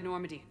back to the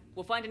Normandy.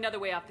 We'll find another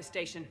way off the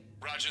station.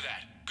 Roger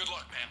that. Good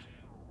luck, ma'am.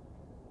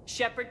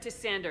 Shepard to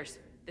Sanders.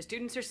 The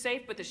students are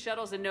safe, but the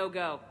shuttle's a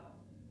no-go.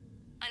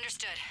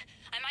 Understood.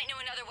 I might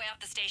know another way off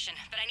the station,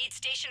 but I need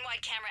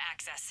station-wide camera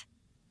access.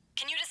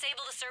 Can you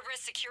disable the Cerberus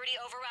security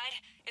override?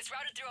 It's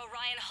routed through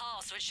Orion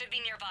Hall, so it should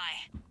be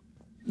nearby.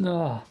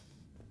 No.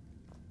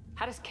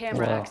 How does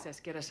camera access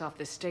get us off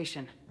this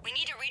station? We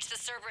need to reach the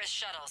Cerberus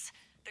shuttles.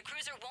 The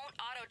cruiser won't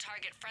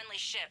auto-target friendly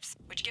ships,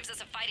 which gives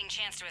us a fighting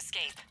chance to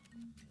escape.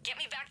 Get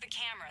me back the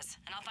cameras,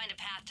 and I'll find a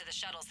path to the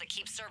shuttles that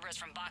keep Cerberus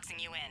from boxing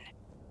you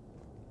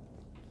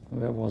in.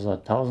 Where was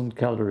 1,000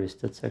 calories?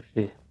 That's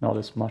actually not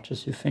as much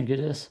as you think it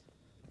is.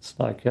 It's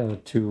like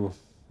 2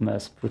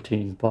 mass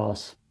protein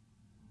bars.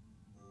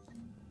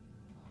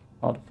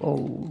 Out of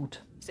old.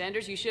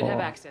 Sanders, you should have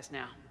access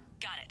now.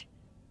 Got it.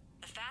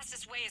 The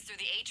fastest way is through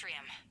the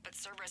atrium, but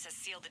Cerberus has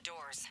sealed the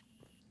doors.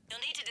 You'll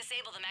need to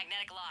disable the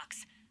magnetic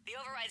locks. The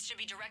overrides should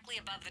be directly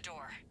above the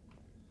door.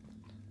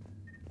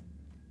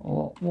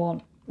 Or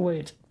one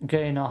weight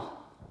gainer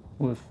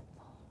with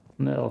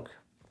milk,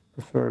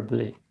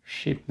 preferably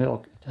sheep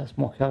milk. It has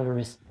more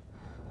calories.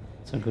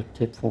 It's a good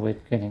tip for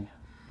weight gaining.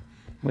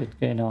 Weight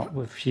gainer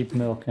with sheep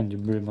milk and you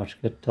pretty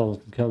much get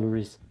 1,000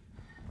 calories.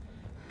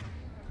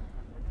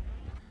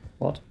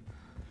 What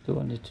do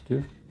I need to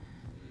do?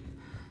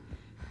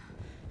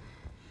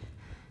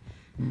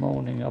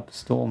 Moaning up a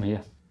storm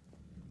here.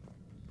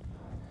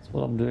 That's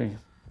what I'm doing.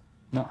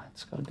 No,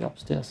 it's gotta be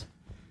upstairs.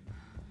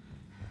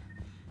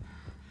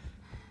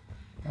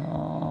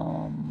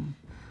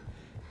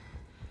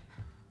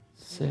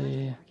 See.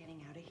 We're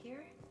getting out of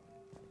here?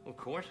 Of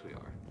course we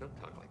are. Don't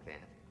talk like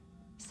that.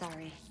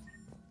 Sorry.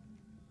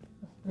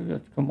 We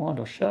got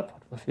Commander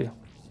Shepard with you.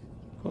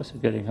 Of course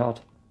you're getting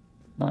out.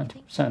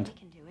 90%.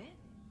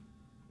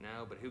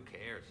 No, but who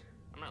cares?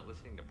 I'm not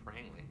listening to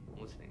Prangley.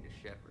 I'm listening to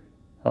Shepard.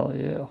 Hell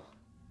yeah.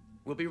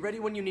 We'll be ready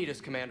when you need us,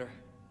 Commander.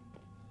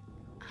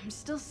 I'm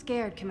still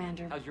scared,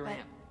 Commander. How's your but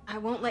amp? I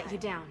won't let you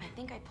down. I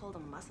think I pulled a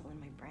muscle in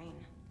my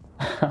brain.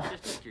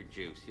 Just take your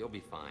juice. You'll be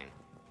fine.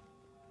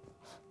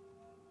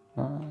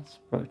 It's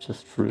probably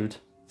just fruit.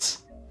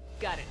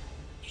 Got it.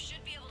 You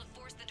should be able to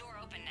force the door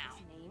open now.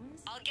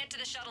 I'll get to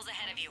the shuttles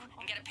ahead of you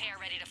and get a pair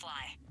ready to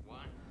fly.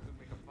 One, could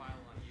make a file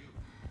on you.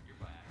 You're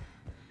bad.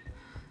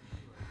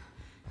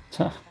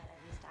 But at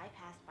least I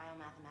passed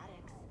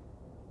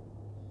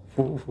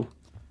biomathematics. Ooh.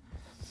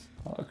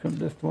 I can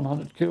lift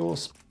 100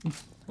 kilos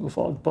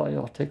without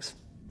biotics.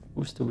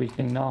 Who's the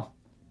weakling now?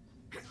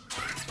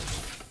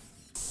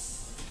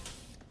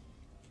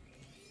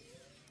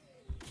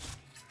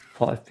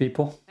 Five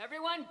people.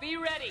 Everyone, be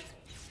ready.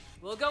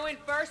 We'll go in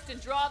first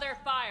and draw their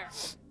fire.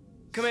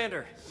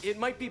 Commander, it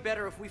might be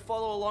better if we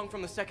follow along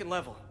from the second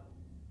level.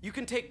 You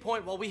can take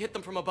point while we hit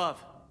them from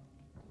above.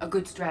 A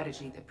good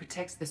strategy that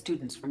protects the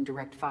students from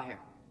direct fire.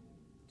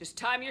 Just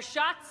time your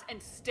shots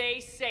and stay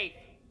safe.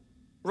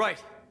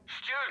 Right.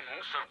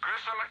 Students of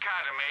Grissom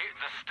Academy,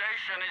 the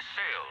station is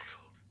sealed.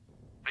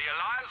 The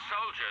Alliance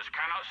soldiers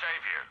cannot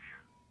save you.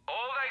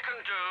 All they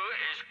can do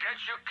is get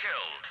you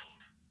killed.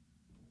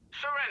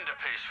 Surrender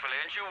peacefully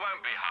and you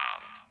won't be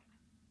harmed.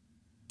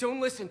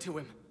 Don't listen to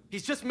him.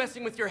 He's just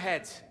messing with your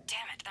heads.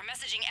 Damn it, they're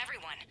messaging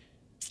everyone.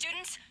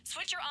 Students,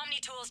 switch your Omni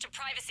tools to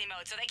privacy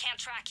mode so they can't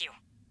track you.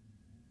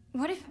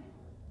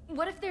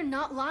 What if they're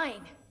not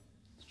lying?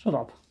 Shut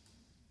up.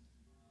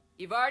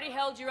 You've already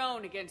held your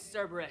own against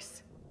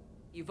Cerberus.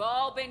 You've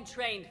all been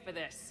trained for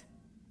this.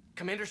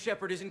 Commander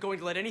Shepard isn't going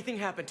to let anything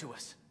happen to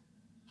us.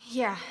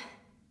 Yeah.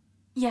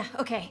 Yeah,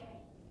 okay.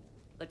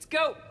 Let's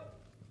go!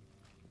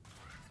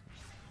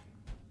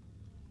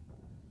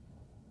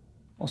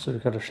 Also, we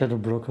got a Shadow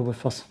Broker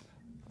with us.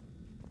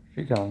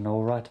 She gotta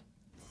know, right?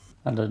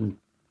 And then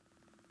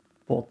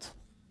bot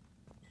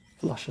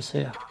flushes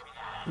here.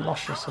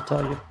 Luscious, I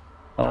tell you.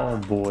 Oh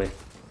boy.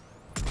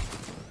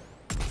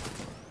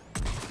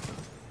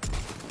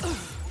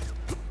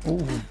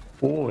 Oh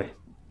boy.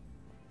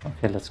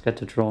 Okay, let's get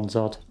the drones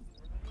out.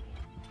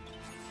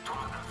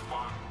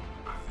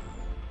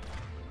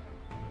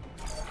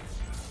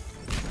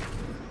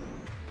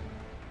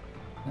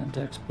 And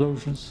the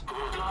explosions.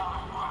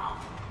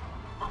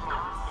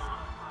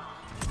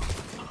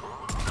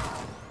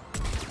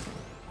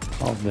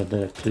 Oh, that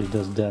actually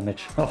does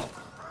damage. Oh,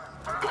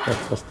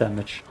 that does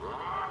damage.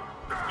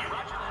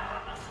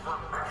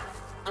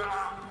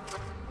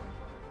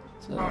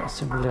 So,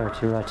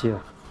 similarity right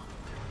here.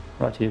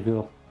 Right here,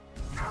 girl.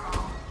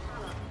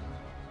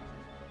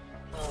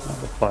 And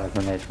the fire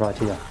grenade right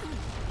here.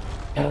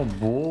 Oh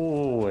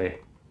boy!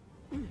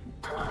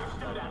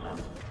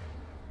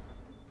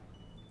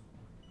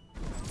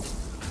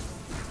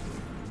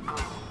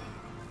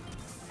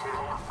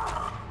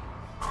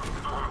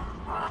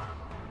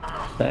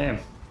 Damn.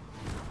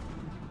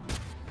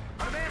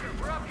 Commander,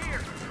 we're up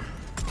here.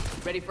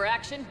 Ready for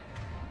action?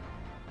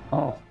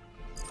 Oh.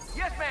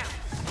 Yes, ma'am.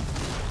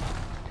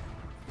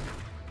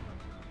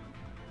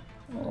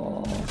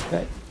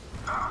 Okay.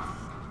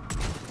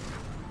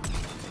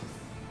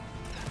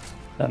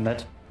 Damn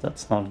it.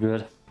 That's not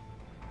good.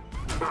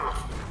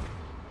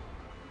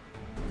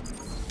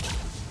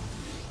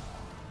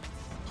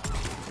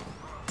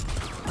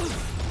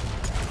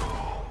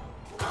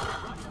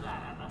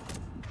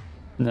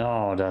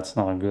 No, that's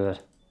not good.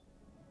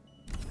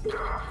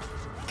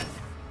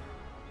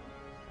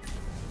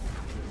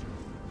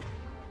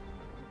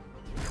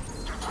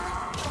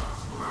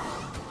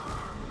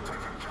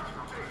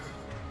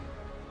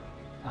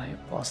 Ah, you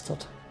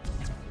bastard.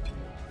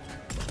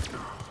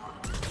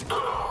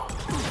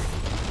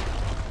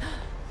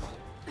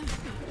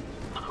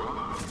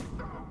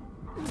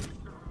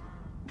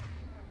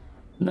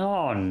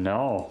 No,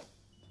 no.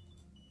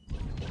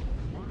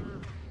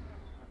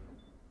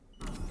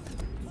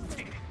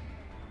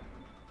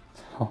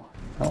 Oh,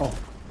 no.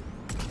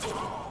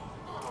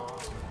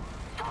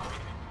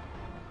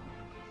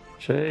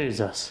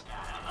 Jesus.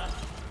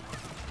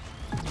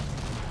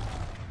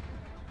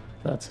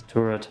 That's a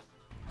turret.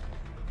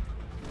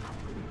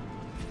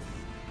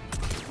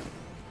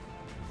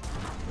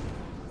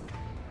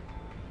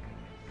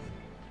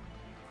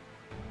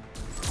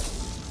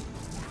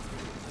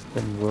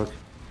 Didn't work.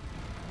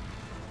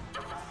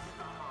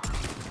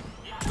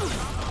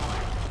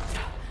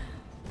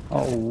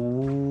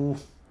 Oh.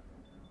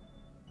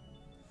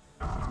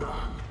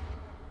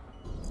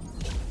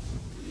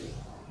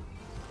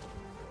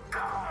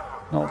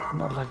 No,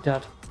 not like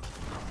that.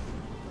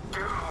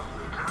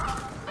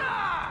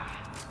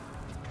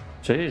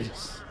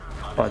 Jesus.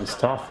 Quite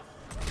tough.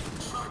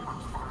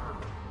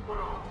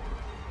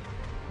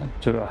 And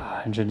two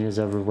engineers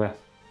everywhere.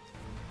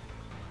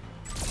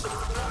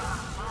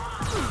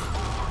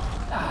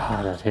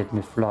 Ah, that hit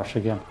me flush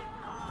again.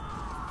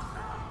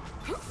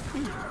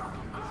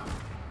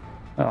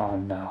 Oh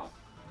no.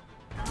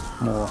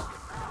 More.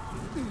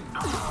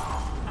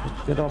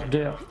 Get up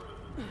there.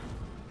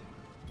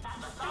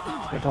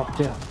 Get up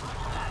there.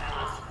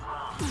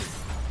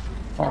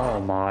 Oh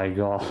my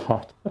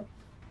god.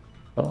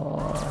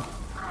 Oh.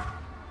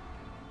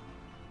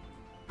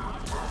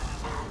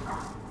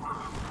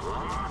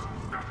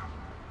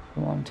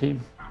 Come on,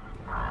 team.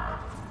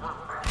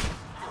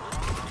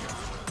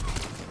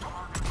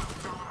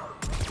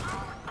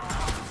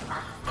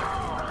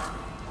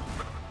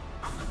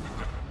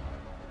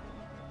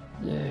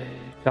 Yeah,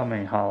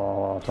 coming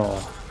how at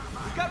all.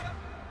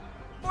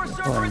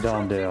 Going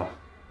down there.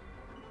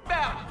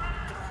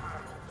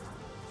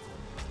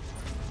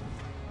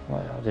 Why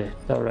are they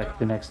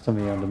directly next to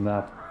me on the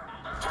map?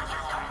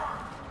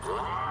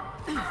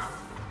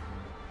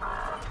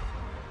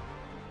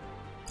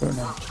 Burn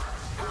them.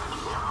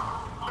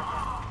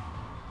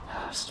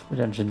 Stupid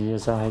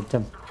engineers, I hate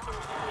them.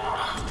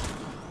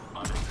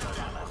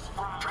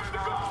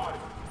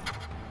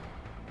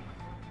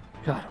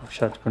 God, I've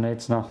shot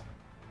grenades now.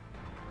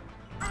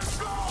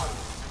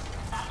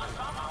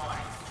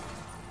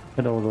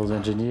 Look at all those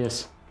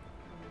engineers.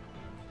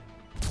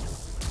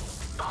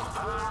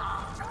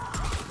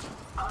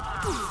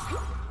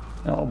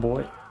 Oh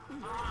boy.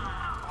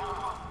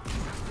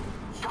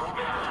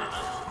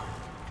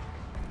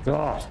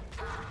 God.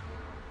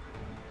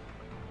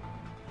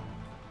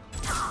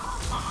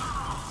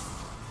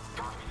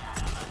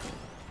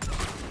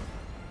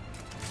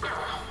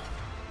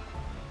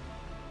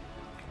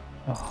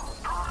 Oh.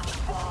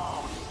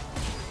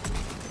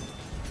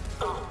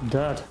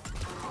 Dead.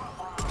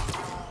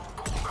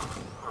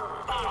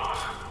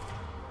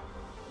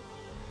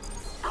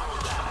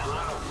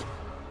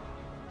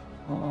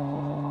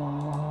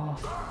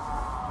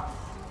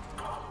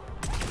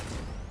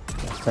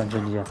 Where's the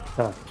engineer?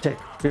 Take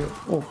care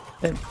of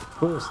him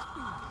first.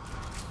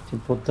 Did he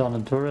put down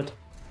a turret?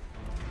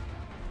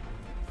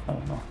 I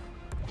don't know.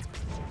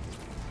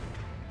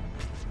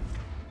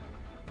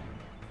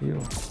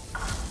 You.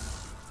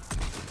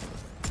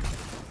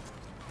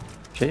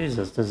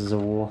 Jesus, this is a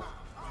war.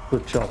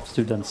 Good job,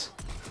 students.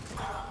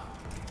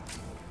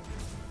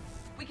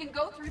 We can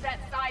go through that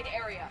side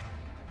area.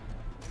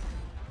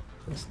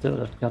 Let's do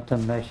that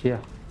goddamn mech here.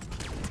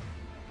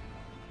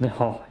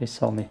 Oh, he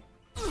saw me.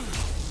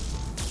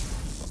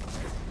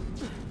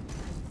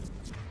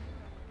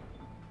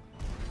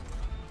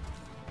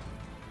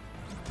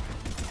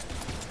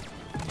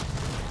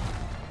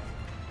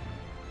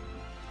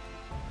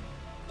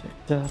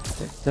 Take that,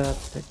 take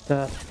that, take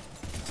that.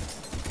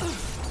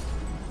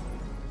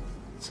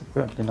 It's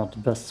apparently not the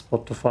best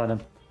spot to fight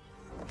him.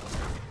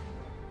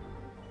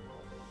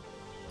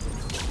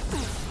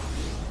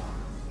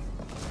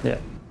 Yeah.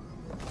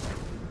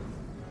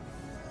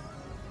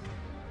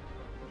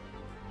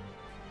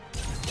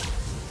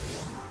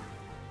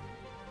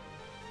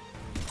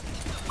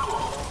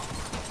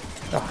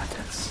 Ah,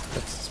 that's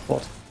the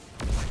spot.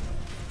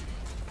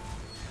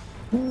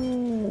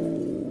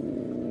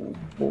 Ooh,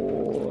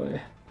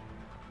 boy.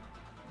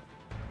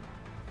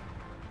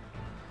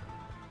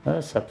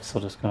 This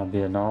episode is gonna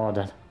be an hour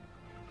then.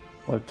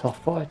 What a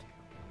tough fight.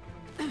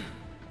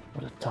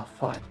 What a tough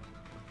fight.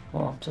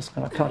 Oh, I'm just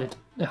gonna cut it.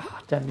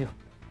 Ah, damn you.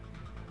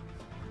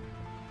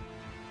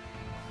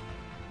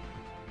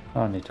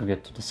 I need to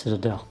get to the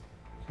Citadel.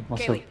 Get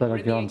myself better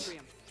guns.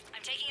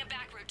 I'm taking a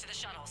back route to the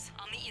shuttles.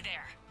 I'll meet you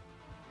there.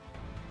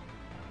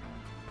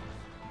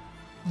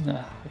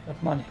 Nah, we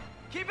got money.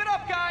 Keep it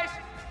up, guys!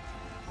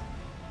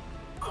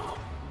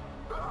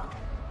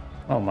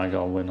 Oh my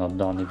god, we're not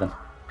done even.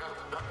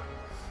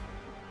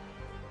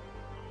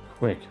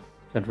 Quick,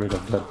 get rid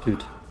of that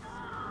dude.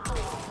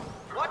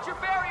 Watch your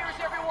barriers,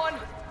 everyone!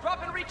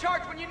 Drop and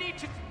recharge when you need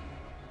to.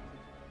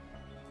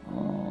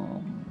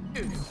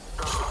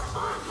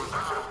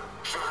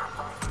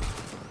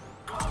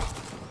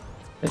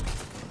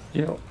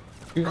 Yo,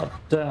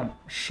 goddamn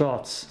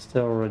shots. Is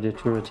there already a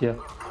turret here?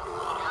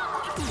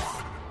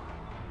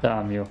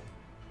 Damn you.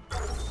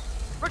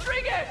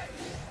 Rodriguez!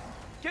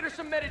 Get her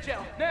some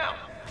Medigel, now!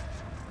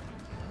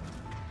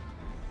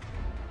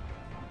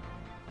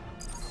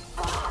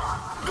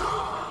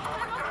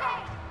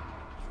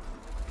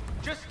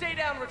 Just stay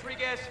down,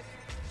 Rodriguez.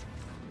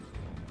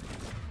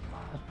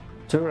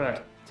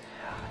 Turret.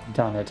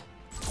 Done it.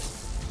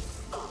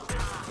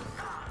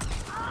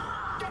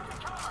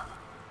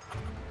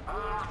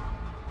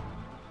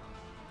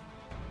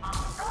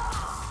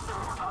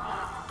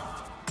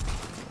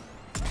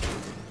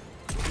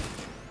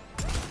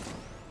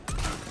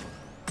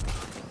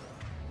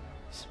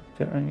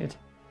 Repairing it.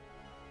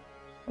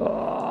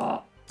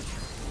 Oh.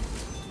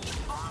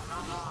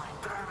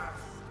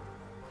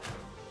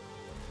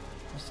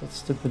 What's that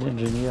stupid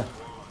engineer?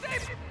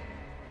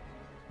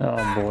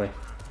 Oh boy.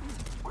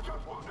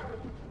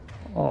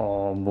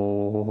 Oh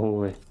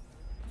boy.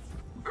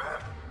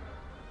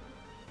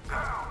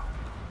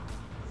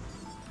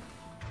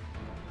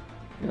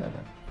 Get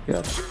him.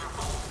 Get him.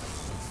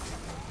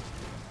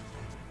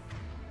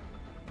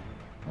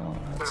 Oh,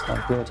 that's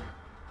not good.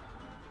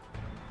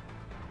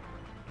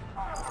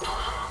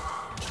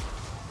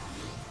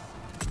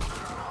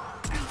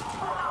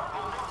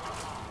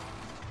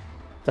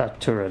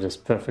 That turret is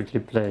perfectly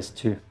placed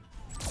too.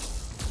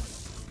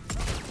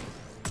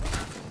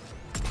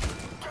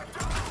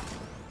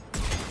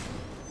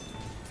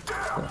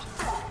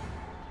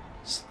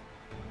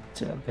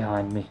 Still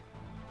behind me.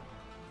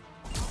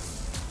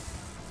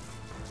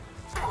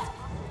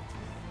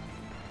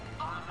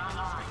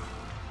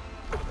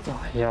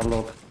 Oh yeah,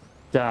 look.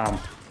 Damn.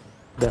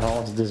 The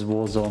hell is this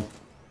war zone?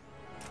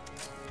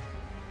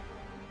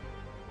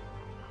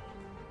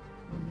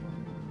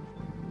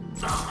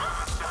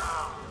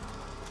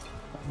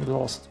 We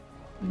lost.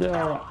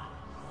 There.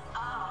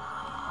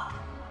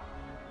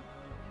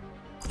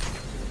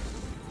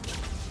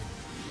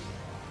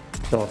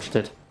 Dodged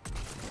it.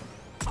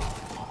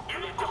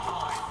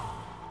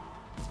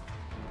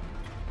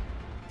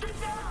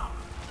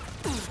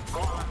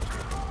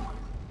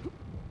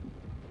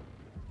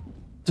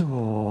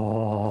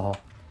 Oh.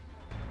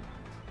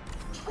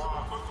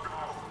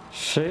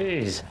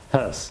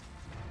 Jesus.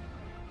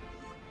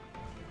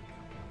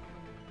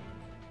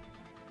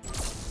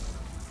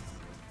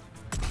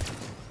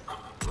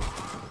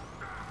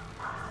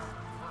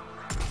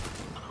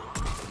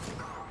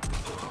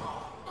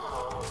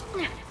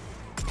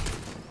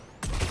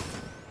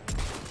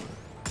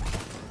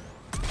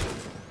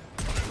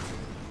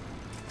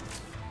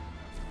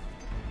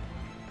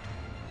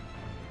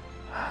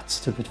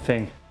 Stupid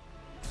thing.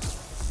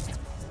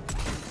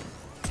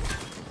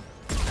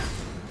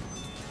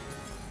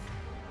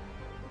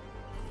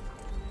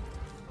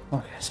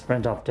 Okay,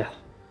 sprint up there.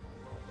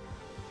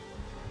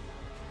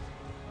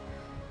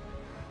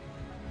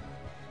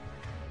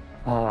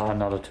 Ah,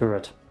 another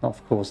turret.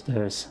 Of course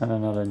there is, and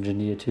another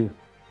engineer too.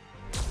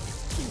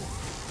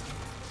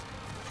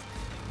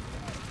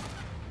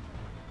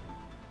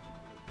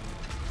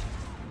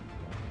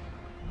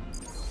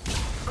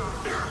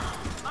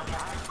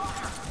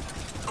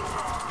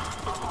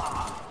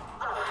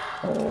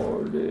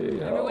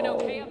 Holy Everyone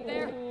okay up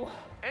there?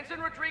 Ensign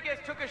Rodriguez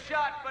took a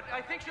shot, but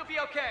I think she'll be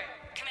okay.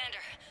 Commander,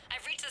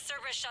 I've reached the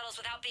Cerberus shuttles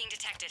without being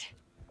detected.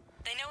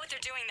 They know what they're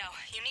doing, though.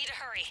 You need to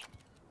hurry.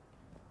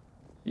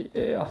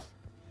 Yeah,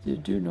 you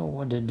do know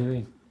what they're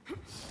doing.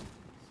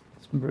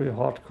 It's very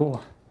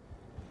hardcore.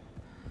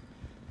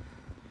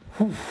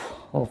 Whew.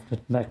 Hope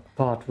that mech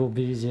part will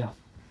be easier.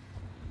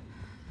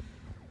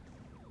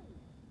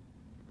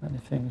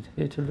 Anything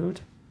here to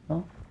loot?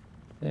 No?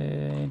 They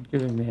ain't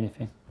giving me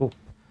anything. Cool.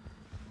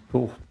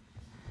 Cool.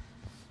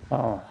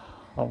 I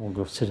will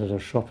go sit at the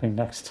shopping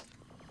next.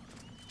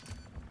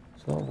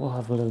 So we'll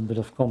have a little bit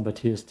of combat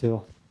here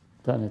still.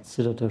 Then it's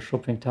sit at the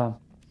shopping time.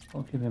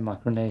 Don't give me my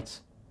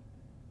grenades.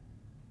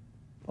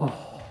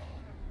 Oh.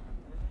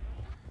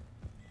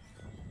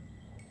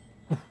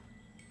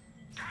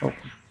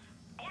 Open.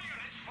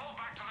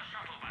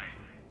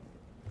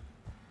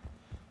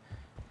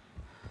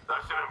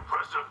 That's an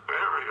impressive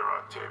barrier,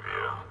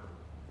 Octavia.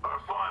 Our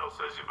file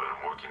says you've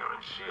been working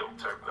on shield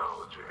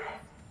technology.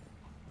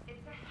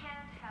 It's a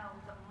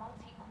handheld,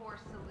 multi-core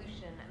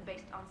solution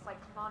based on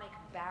cyclonic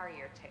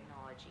barrier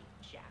technology,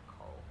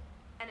 Jackhole.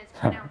 And it's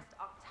pronounced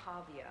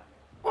Octavia.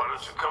 Why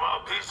don't you come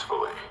out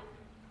peacefully?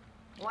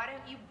 Why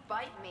don't you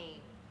bite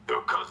me?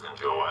 Your cousin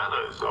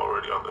Joanna is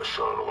already on the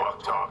shuttle,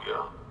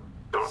 Octavia.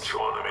 Don't you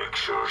want to make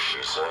sure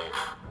she's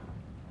safe?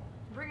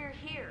 Bring her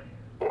here.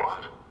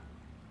 What?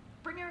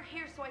 Bring her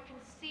here so I can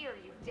see her,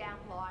 you damn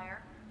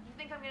liar. You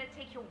think I'm gonna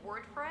take your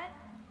word for it?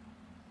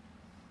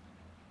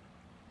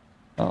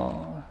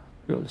 Oh,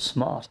 really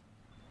smart.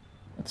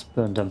 Let's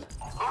burn them.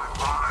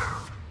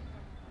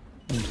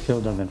 And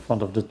kill them in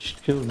front of the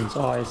children's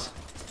eyes.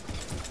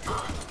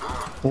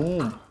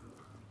 Boom.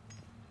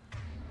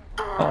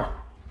 Oh.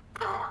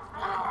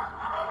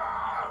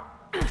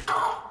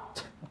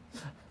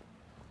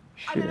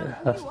 I don't know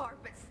who you are,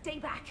 but stay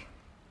back.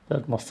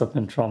 That must have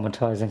been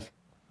traumatizing.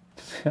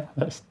 To be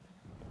honest.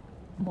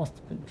 Must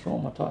have been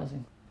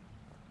traumatizing.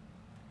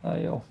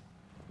 Ayo.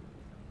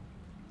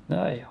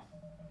 Ayo.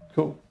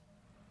 Cool.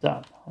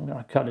 Damn, I'm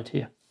gonna cut it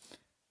here.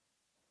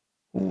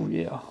 Oh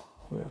yeah,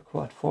 we're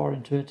quite far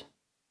into it.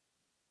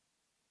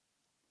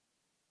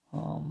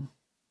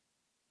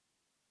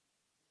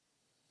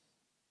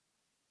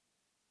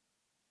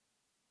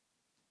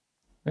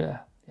 Yeah,